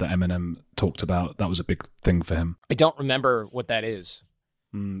censored that Eminem talked about. That was a big thing for him. I don't remember what that is.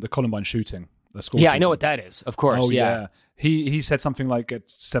 The Columbine shooting. The school shooting. I know what that is, of course. Oh, yeah. He said something like, get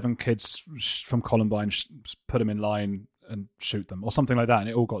 7 kids from Columbine, put them in line and shoot them, or something like that, and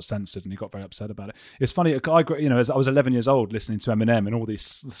it all got censored, and he got very upset about it. It's funny, as I was 11 years old listening to Eminem and all these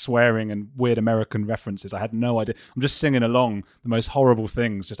swearing and weird American references, I had no idea. I'm just singing along the most horrible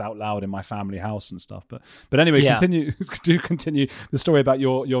things just out loud in my family house and stuff. But anyway, continue the story about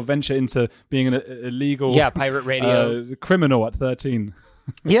your venture into being an illegal pirate radio criminal at 13.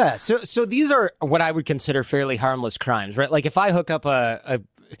 Yeah, so these are what I would consider fairly harmless crimes, right? Like if I hook up a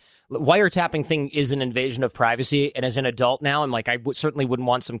wiretapping thing is an invasion of privacy, and as an adult now, I'm like, certainly wouldn't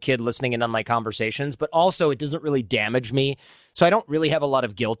want some kid listening in on my conversations, but also it doesn't really damage me, so I don't really have a lot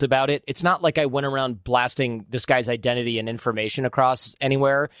of guilt about it. It's not like I went around blasting this guy's identity and information across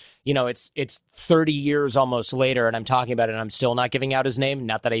anywhere. It's 30 years almost later, and I'm talking about it, and I'm still not giving out his name,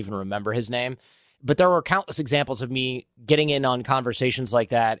 not that I even remember his name. But there were countless examples of me getting in on conversations like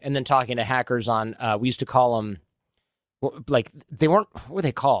that, and then talking to hackers on, we used to call them, like, they weren't, what were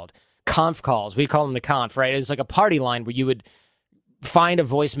they called? Conf calls. We call them the conf, right? It's like a party line where you would find a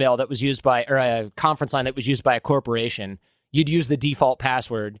voicemail that was used by, or a conference line that was used by a corporation. You'd use the default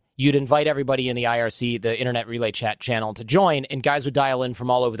password. You'd invite everybody in the IRC, the Internet Relay Chat channel, to join, and guys would dial in from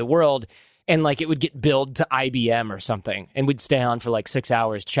all over the world, and like it would get billed to IBM or something, and we'd stay on for like 6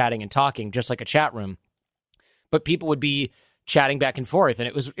 hours chatting and talking, just like a chat room. But people would be chatting back and forth, and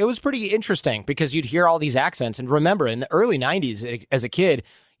it was pretty interesting because you'd hear all these accents. And remember, in the early 90s, as a kid,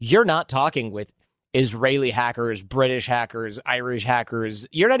 you're not talking with Israeli hackers, British hackers, Irish hackers.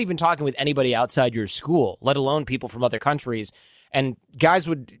 You're not even talking with anybody outside your school, let alone people from other countries. And guys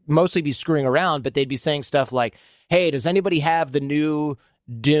would mostly be screwing around, but they'd be saying stuff like, hey, does anybody have the new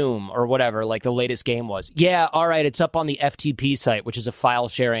Doom or whatever, like the latest game was? Yeah, all right, it's up on the FTP site, which is a file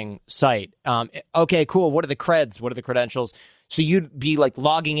sharing site. Okay, cool. What are the creds? What are the credentials? So you'd be like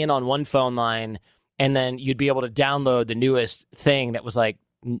logging in on one phone line, and then you'd be able to download the newest thing that was like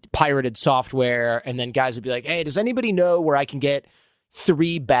pirated software. And then guys would be like, hey, does anybody know where I can get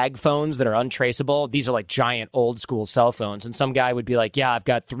 3 bag phones that are untraceable? These are like giant old school cell phones. And some guy would be like, yeah, I've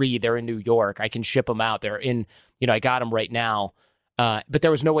got 3. They're in New York. I can ship them out. They're in, I got them right now. But there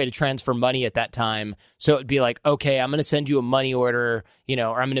was no way to transfer money at that time. So it'd be like, okay, I'm going to send you a money order,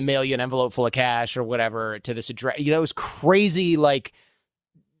 or I'm going to mail you an envelope full of cash or whatever to this address. It was crazy, like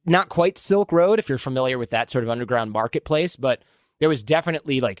not quite Silk Road, if you're familiar with that sort of underground marketplace, but there was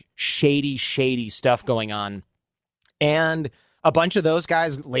definitely like shady stuff going on. And a bunch of those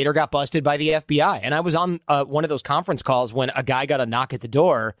guys later got busted by the FBI. And I was on one of those conference calls when a guy got a knock at the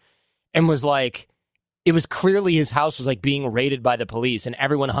door and was like, it was clearly his house was like being raided by the police, and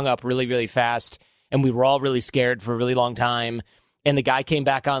everyone hung up really, really fast. And we were all really scared for a really long time. And the guy came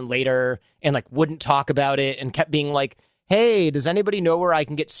back on later and like wouldn't talk about it and kept being like, hey, does anybody know where I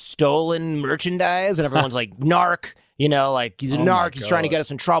can get stolen merchandise? And everyone's like, narc, like he's a narc. He's trying to get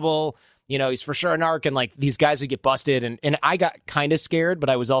us in trouble. He's for sure a narc. And like these guys would get busted. And I got kind of scared, but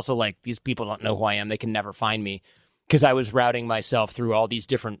I was also like, these people don't know who I am. They can never find me. Because I was routing myself through all these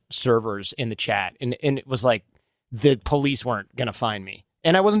different servers in the chat. And it was like the police weren't going to find me.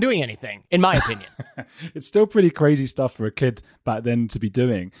 And I wasn't doing anything, in my opinion. It's still pretty crazy stuff for a kid back then to be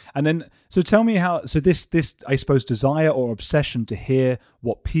doing. And then, so tell me this, I suppose, desire or obsession to hear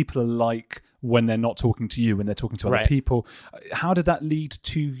what people are like when they're not talking to you, when they're talking to other people. How did that lead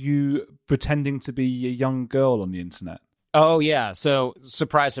to you pretending to be a young girl on the internet? Oh, yeah. So,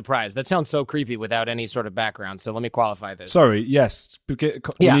 surprise. That sounds so creepy without any sort of background. So, let me qualify this. Sorry, yes. We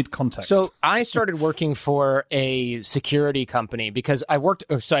need context. So, I started working for a security company because I worked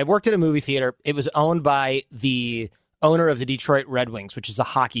at a movie theater. It was owned by the owner of the Detroit Red Wings, which is a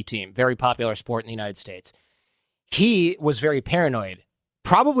hockey team, very popular sport in the United States. He was very paranoid,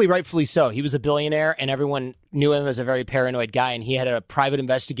 probably rightfully so. He was a billionaire, and everyone knew him as a very paranoid guy, and he had a private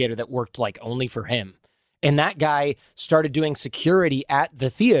investigator that worked like only for him. And that guy started doing security at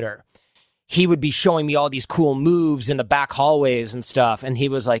the theater. He would be showing me all these cool moves in the back hallways and stuff. And he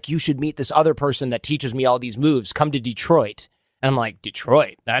was like, you should meet this other person that teaches me all these moves. Come to Detroit. And I'm like,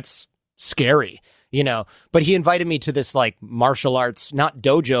 Detroit? That's scary, But he invited me to this like martial arts, not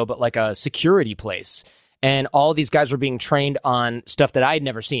dojo, but like a security place. And all these guys were being trained on stuff that I'd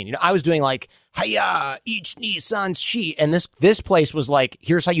never seen. I was doing like, hiya, ich ni san shi. And this place was like,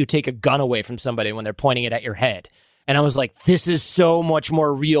 here's how you take a gun away from somebody when they're pointing it at your head. And I was like, this is so much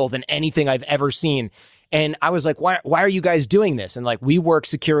more real than anything I've ever seen. And I was like, why are you guys doing this? And like, we work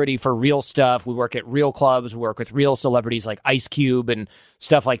security for real stuff. We work at real clubs. We work with real celebrities like Ice Cube and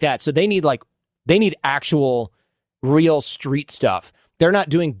stuff like that. So they need actual real street stuff. They're not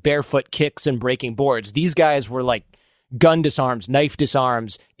doing barefoot kicks and breaking boards. These guys were like gun disarms, knife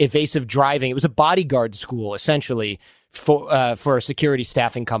disarms, evasive driving. It was a bodyguard school, essentially, for a security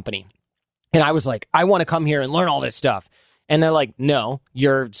staffing company. And I was like, I want to come here and learn all this stuff. And they're like, no,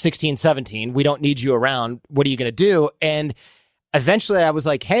 you're 16, 17. We don't need you around. What are you going to do? And eventually I was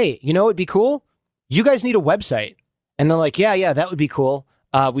like, hey, it'd be cool? You guys need a website. And they're like, yeah, that would be cool.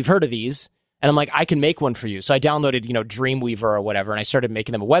 We've heard of these. And I'm like, I can make one for you. So I downloaded, Dreamweaver or whatever, and I started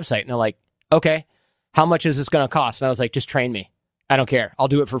making them a website. And they're like, okay, how much is this going to cost? And I was like, just train me. I don't care. I'll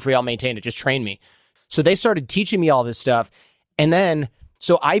do it for free. I'll maintain it. Just train me. So they started teaching me all this stuff. And then,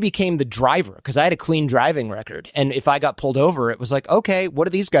 so I became the driver because I had a clean driving record. And if I got pulled over, it was like, okay, what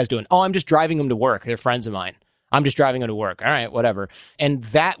are these guys doing? Oh, I'm just driving them to work. They're friends of mine. I'm just driving them to work. All right, whatever. And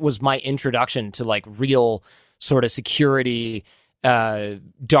that was my introduction to like real sort of security,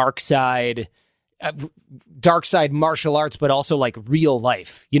 dark side martial arts, but also like real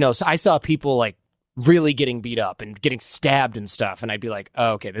life, so I saw people like really getting beat up and getting stabbed and stuff. And I'd be like,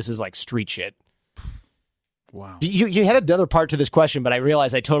 oh, okay, this is like street shit. Wow. You had another part to this question, but I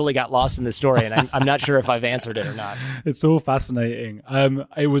realized I totally got lost in this story, and I'm not sure if I've answered it or not. It's all fascinating.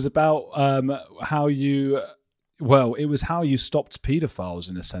 It was about how you stopped pedophiles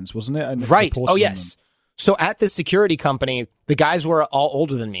in a sense, wasn't it? And right. Oh, yes. So at this security company, the guys were all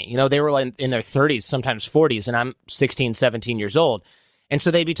older than me. They were in their 30s, sometimes 40s, and I'm 16, 17 years old. And so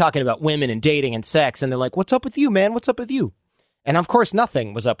they'd be talking about women and dating and sex, and they're like, what's up with you, man? What's up with you? And of course,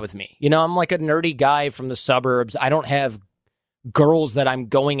 nothing was up with me. I'm like a nerdy guy from the suburbs. I don't have girls that I'm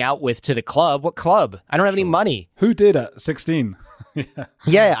going out with to the club. What club? I don't have any money. Who did at 16?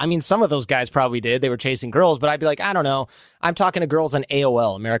 Yeah, I mean, some of those guys probably did. They were chasing girls, but I'd be like, I don't know. I'm talking to girls on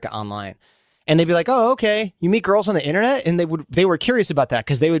AOL, America Online. And they'd be like, oh, okay, you meet girls on the internet? And they were curious about that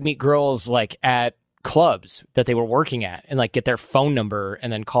because they would meet girls like at clubs that they were working at and like get their phone number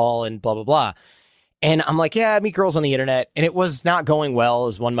and then call and blah, blah, blah. And I'm like, yeah, I meet girls on the internet. And it was not going well,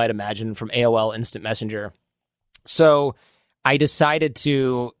 as one might imagine, from AOL Instant Messenger. So I decided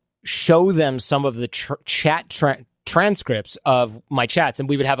to show them some of the chat transcripts of my chats, and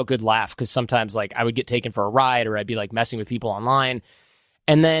we would have a good laugh because sometimes like I would get taken for a ride or I'd be like messing with people online.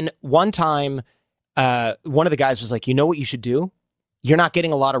 And then one time, one of the guys was like, you know what you should do? you're not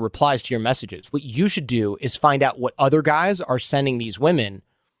getting a lot of replies to your messages. What you should do is find out what other guys are sending these women.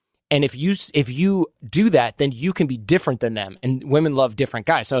 And if you do that, then you can be different than them. And women love different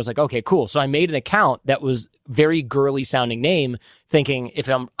guys. So I was like, okay, cool. So I made an account that was very girly sounding name, thinking if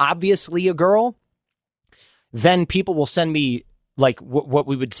I'm obviously a girl, then people will send me like what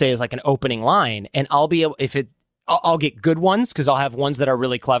we would say is like an opening line. And I'll be able, I'll get good ones because I'll have ones that are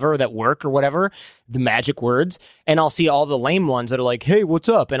really clever that work or whatever, the magic words. And I'll see all the lame ones that are like, hey, what's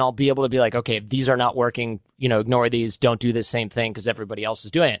up? And I'll be able to be like, okay, these are not working. Ignore these. Don't do this same thing because everybody else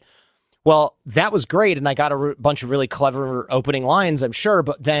is doing it. Well, that was great. And I got a bunch of really clever opening lines, I'm sure.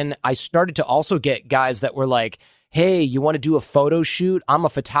 But then I started to also get guys that were like, hey, you want to do a photo shoot? I'm a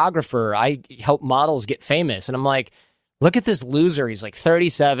photographer. I help models get famous. And I'm like, look at this loser. He's like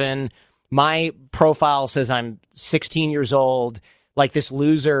 37. My profile says I'm 16 years old. Like this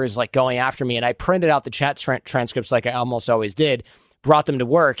loser is like going after me. And I printed out the chat transcripts like I almost always did, brought them to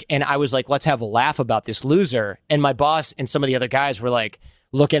work. And I was like, let's have a laugh about this loser. And my boss and some of the other guys were like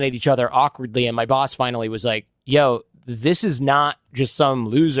looking at each other awkwardly. And my boss finally was like, yo, this is not just some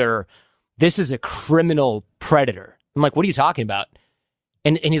loser. This is a criminal predator. I'm like, what are you talking about?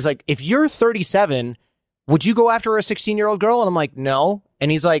 And he's like, if you're 37, would you go after a 16-year-old girl? And I'm like, no. And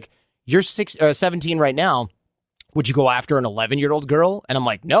he's like, you're 17 right now. Would you go after an 11-year-old girl? And I'm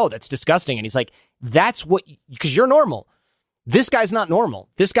like, no, that's disgusting. And he's like, that's what, because you're normal. This guy's not normal.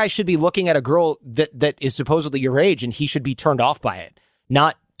 This guy should be looking at a girl that is supposedly your age, and he should be turned off by it,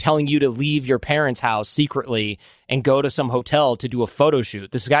 not telling you to leave your parents' house secretly and go to some hotel to do a photo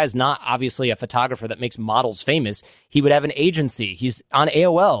shoot. This guy's not obviously a photographer that makes models famous. He would have an agency. He's on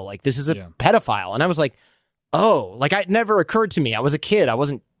AOL. Like, this is a pedophile. And I was like, oh, like it never occurred to me. I was a kid. I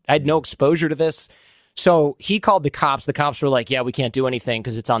had no exposure to this. So he called the cops. The cops were like, yeah, we can't do anything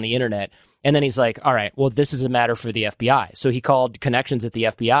because it's on the internet. And then he's like, all right, well, this is a matter for the FBI. So he called connections at the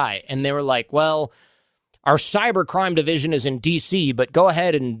FBI, and they were like, well, our cybercrime division is in DC, but go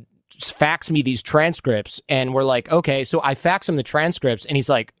ahead and fax me these transcripts. And we're like, okay. So I fax him the transcripts, and he's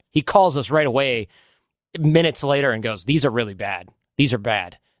like, he calls us right away minutes later and goes, these are really bad. These are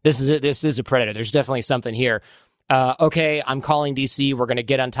bad. This is a predator. There's definitely something here. Okay, I'm calling DC. We're going to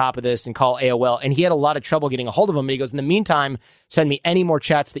get on top of this and call AOL. And he had a lot of trouble getting a hold of him. And he goes, in the meantime, send me any more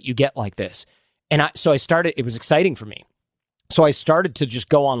chats that you get like this. And so I started, it was exciting for me. So I started to just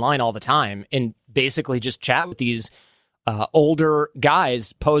go online all the time and basically just chat with these older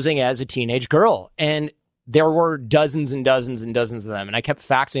guys posing as a teenage girl. And there were dozens and dozens and dozens of them. And I kept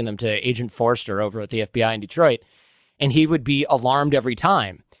faxing them to Agent Forster over at the FBI in Detroit. And he would be alarmed every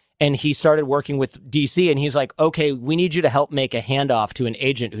time. And he started working with DC, and he's like, okay, we need you to help make a handoff to an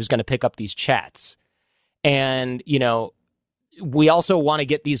agent who's going to pick up these chats. And, we also want to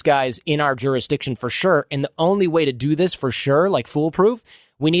get these guys in our jurisdiction for sure. And the only way to do this for sure, like foolproof,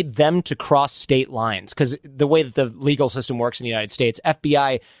 we need them to cross state lines. Because the way that the legal system works in the United States,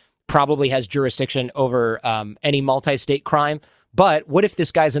 FBI probably has jurisdiction over any multi-state crime. But what if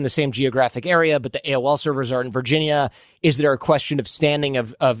this guy's in the same geographic area, but the AOL servers are in Virginia? Is there a question of standing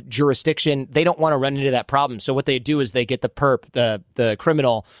of jurisdiction? They don't want to run into that problem. So what they do is they get the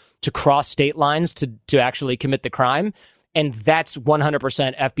criminal, to cross state lines to actually commit the crime. And that's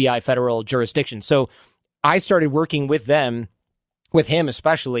 100% FBI federal jurisdiction. So I started working with them, with him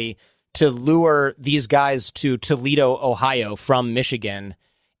especially, to lure these guys to Toledo, Ohio from Michigan.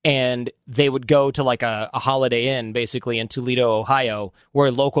 And they would go to like a Holiday Inn, basically, in Toledo, Ohio,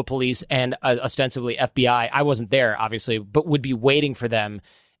 where local police and ostensibly FBI, I wasn't there, obviously, but would be waiting for them.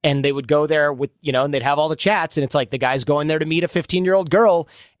 And they would go there with, and they'd have all the chats. And it's like the guy's going there to meet a 15-year-old girl,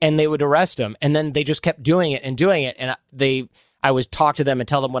 and they would arrest him. And then they just kept doing it and doing it. And I would talk to them and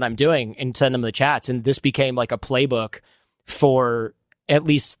tell them what I'm doing and send them the chats. And this became like a playbook for at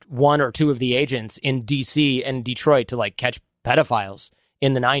least one or two of the agents in DC and Detroit to like catch pedophiles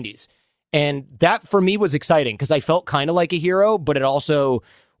in the 90s. And that for me was exciting because I felt kind of like a hero, but it also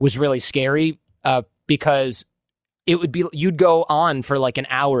was really scary because it would be, you'd go on for like an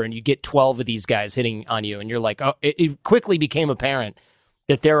hour and you get 12 of these guys hitting on you. And you're like, oh, it quickly became apparent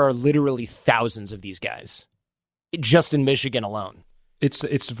that there are literally thousands of these guys just in Michigan alone.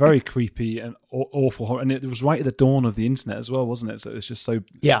 It's very creepy and awful, and it was right at the dawn of the internet as well, wasn't it? So it's just so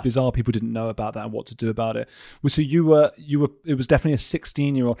bizarre. People didn't know about that and what to do about it. So you were. It was definitely a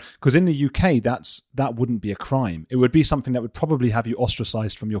 16-year-old, because in the UK that wouldn't be a crime. It would be something that would probably have you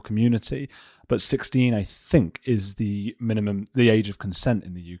ostracized from your community. But 16, I think, is the minimum, the age of consent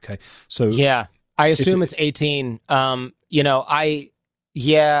in the UK. So yeah, I assume it's 18. I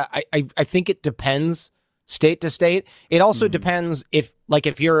think it depends. State to state. It also depends if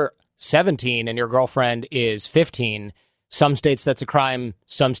you're 17 and your girlfriend is 15, Some states that's a crime,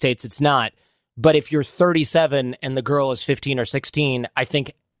 some states it's not. But if you're 37 and the girl is 15 or 16, I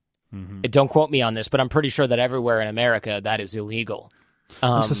think, don't quote me on this, but I'm pretty sure that everywhere in America that is illegal.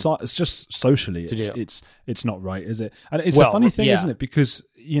 It's just socially, it's not right, is it? And it's a funny thing, isn't it? Because,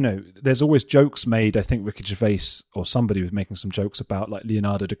 there's always jokes made. I think Ricky Gervais or somebody was making some jokes about like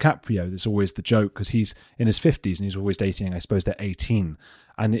Leonardo DiCaprio. There's always the joke because he's in his 50s and he's always dating, I suppose they're 18.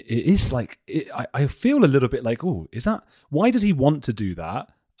 And it is like, I feel a little bit like, why does he want to do that?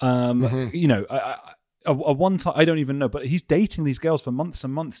 One time, I don't even know, but he's dating these girls for months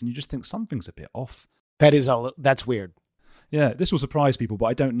and months and you just think something's a bit off. That's weird. Yeah, this will surprise people, but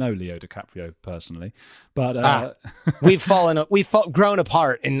I don't know Leo DiCaprio personally. But we've grown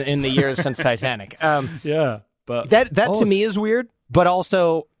apart in the years since Titanic. Yeah, but that to me is weird. But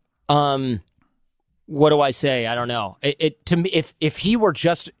also, what do I say? I don't know. It to me, if he were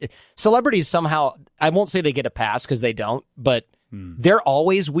just celebrities somehow, I won't say they get a pass because they don't, but they're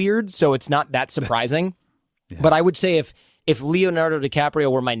always weird, so it's not that surprising. Yeah. But I would say if Leonardo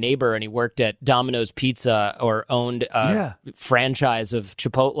DiCaprio were my neighbor and he worked at Domino's Pizza or owned a franchise of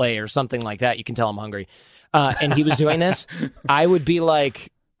Chipotle or something like that, you can tell I'm hungry, and he was doing this, I would be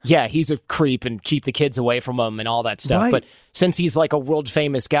like, yeah, he's a creep and keep the kids away from him and all that stuff. Right. But since he's like a world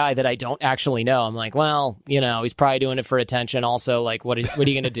famous guy that I don't actually know, I'm like, well, he's probably doing it for attention. Also, like, what are you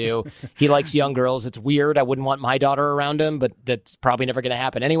going to do? He likes young girls. It's weird. I wouldn't want my daughter around him, but that's probably never going to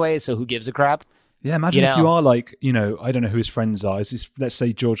happen anyway. So who gives a crap? Yeah, imagine if you are like, I don't know who his friends are. Is this, let's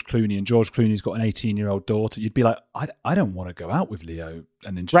say George Clooney, and George Clooney's got an 18-year-old daughter. You'd be like, I don't want to go out with Leo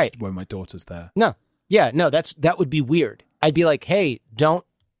and then when my daughter's there. No. Yeah, no, that would be weird. I'd be like, hey, don't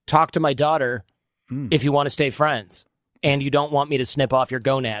talk to my daughter if you want to stay friends. And you don't want me to snip off your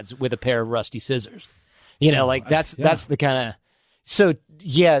gonads with a pair of rusty scissors. That's the kind of... So,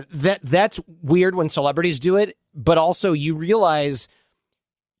 yeah, that's weird when celebrities do it. But also you realize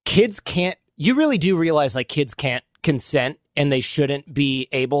kids can't... You really do realize like kids can't consent and they shouldn't be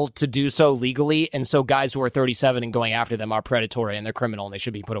able to do so legally. And so guys who are 37 and going after them are predatory and they're criminal and they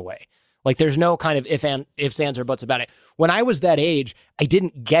should be put away. Like there's no kind of ifs, ands, or buts about it. When I was that age, I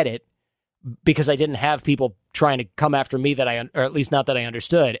didn't get it because I didn't have people trying to come after me or at least not that I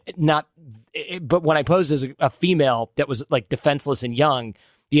understood. But when I posed as a female that was like defenseless and young,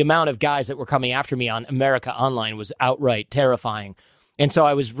 the amount of guys that were coming after me on America Online was outright terrifying. And so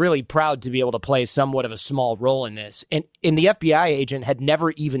I was really proud to be able to play somewhat of a small role in this. And the FBI agent had never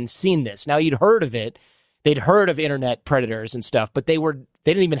even seen this. Now, you'd heard of it. They'd heard of internet predators and stuff, but they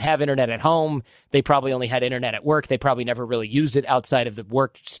didn't even have internet at home. They probably only had internet at work. They probably never really used it outside of the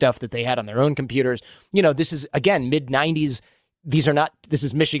work stuff that they had on their own computers. This is, again, mid-90s. This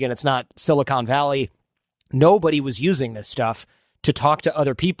is Michigan. It's not Silicon Valley. Nobody was using this stuff to talk to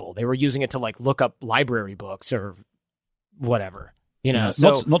other people. They were using it to like look up library books or whatever.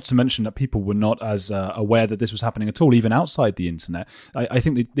 Not to mention that people were not as aware that this was happening at all, even outside the internet. I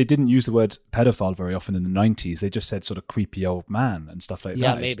think they didn't use the word pedophile very often in the 90s. They just said sort of creepy old man and stuff like that.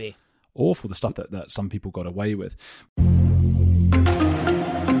 Yeah, maybe. It's awful, the stuff that some people got away with.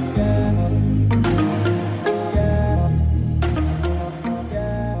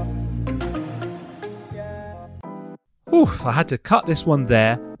 Oof, I had to cut this one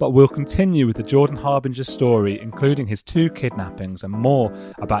there, but we'll continue with the Jordan Harbinger story, including his 2 kidnappings and more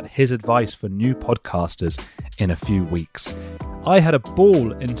about his advice for new podcasters in a few weeks. I had a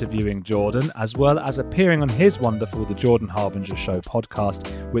ball interviewing Jordan, as well as appearing on his wonderful The Jordan Harbinger Show podcast,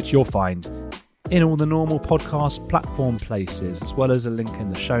 which you'll find in all the normal podcast platform places, as well as a link in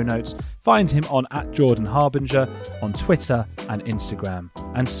the show notes. Find him on @JordanHarbinger on Twitter and Instagram,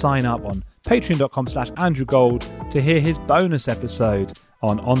 and sign up on patreon.com/Andrew Gold to hear his bonus episode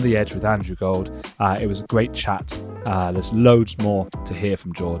on the Edge with Andrew Gold. It was a great chat. There's loads more to hear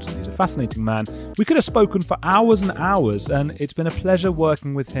from Jordan. He's a fascinating man. We could have spoken for hours and hours, and it's been a pleasure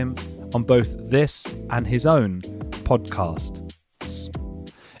working with him on both this and his own podcast.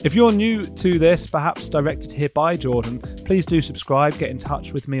 If you're new to this, perhaps directed here by Jordan, please do subscribe, get in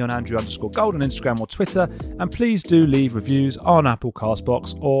touch with me on Andrew_Gold on Instagram or Twitter, and please do leave reviews on Apple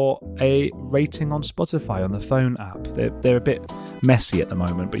Castbox or a rating on Spotify on the phone app. They're a bit messy at the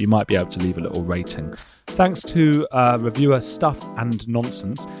moment, but you might be able to leave a little rating. Thanks to reviewer Stuff and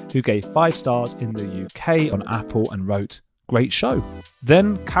Nonsense, who gave 5 stars in the UK on Apple and wrote, "Great show."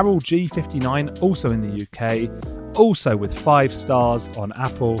 Then Carol G59, also in the UK, also with 5 stars on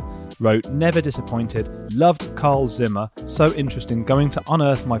Apple, wrote, "Never disappointed, loved Carl Zimmer, so interesting, going to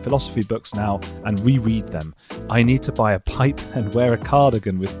unearth my philosophy books now and reread them. I need to buy a pipe and wear a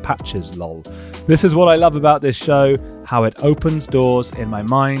cardigan with patches, lol. This is what I love about this show, how it opens doors in my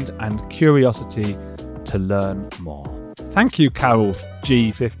mind and curiosity to learn more." Thank you, Carol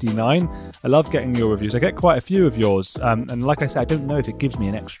G59. I love getting your reviews. I get quite a few of yours. And like I said, I don't know if it gives me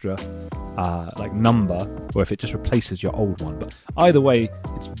an extra number or if it just replaces your old one. But either way,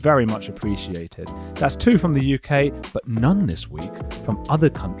 it's very much appreciated. That's 2 from the UK, but none this week from other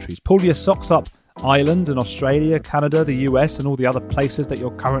countries. Pull your socks up, Ireland and Australia, Canada, the US, and all the other places that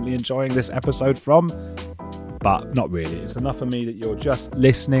you're currently enjoying this episode from. But not really. It's enough for me that you're just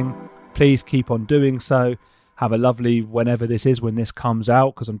listening. Please keep on doing so. Have a lovely whenever this is when this comes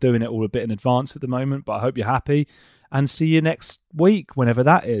out, because I'm doing it all a bit in advance at the moment, but I hope you're happy. And see you next week, whenever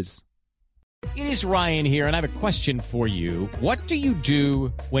that is. It is Ryan here, and I have a question for you. What do you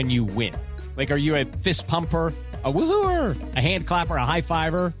do when you win? Like, are you a fist pumper, a woohooer, a hand clapper, a high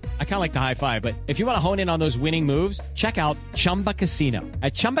fiver? I kind of like the high five, but if you want to hone in on those winning moves, check out Chumba Casino.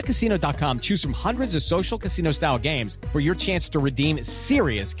 At ChumbaCasino.com, choose from hundreds of social casino-style games for your chance to redeem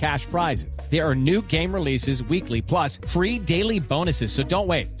serious cash prizes. There are new game releases weekly, plus free daily bonuses, so don't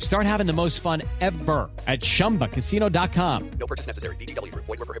wait. Start having the most fun ever at ChumbaCasino.com. No purchase necessary. VGW Group.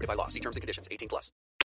 Void where prohibited by law. See terms and conditions. 18+.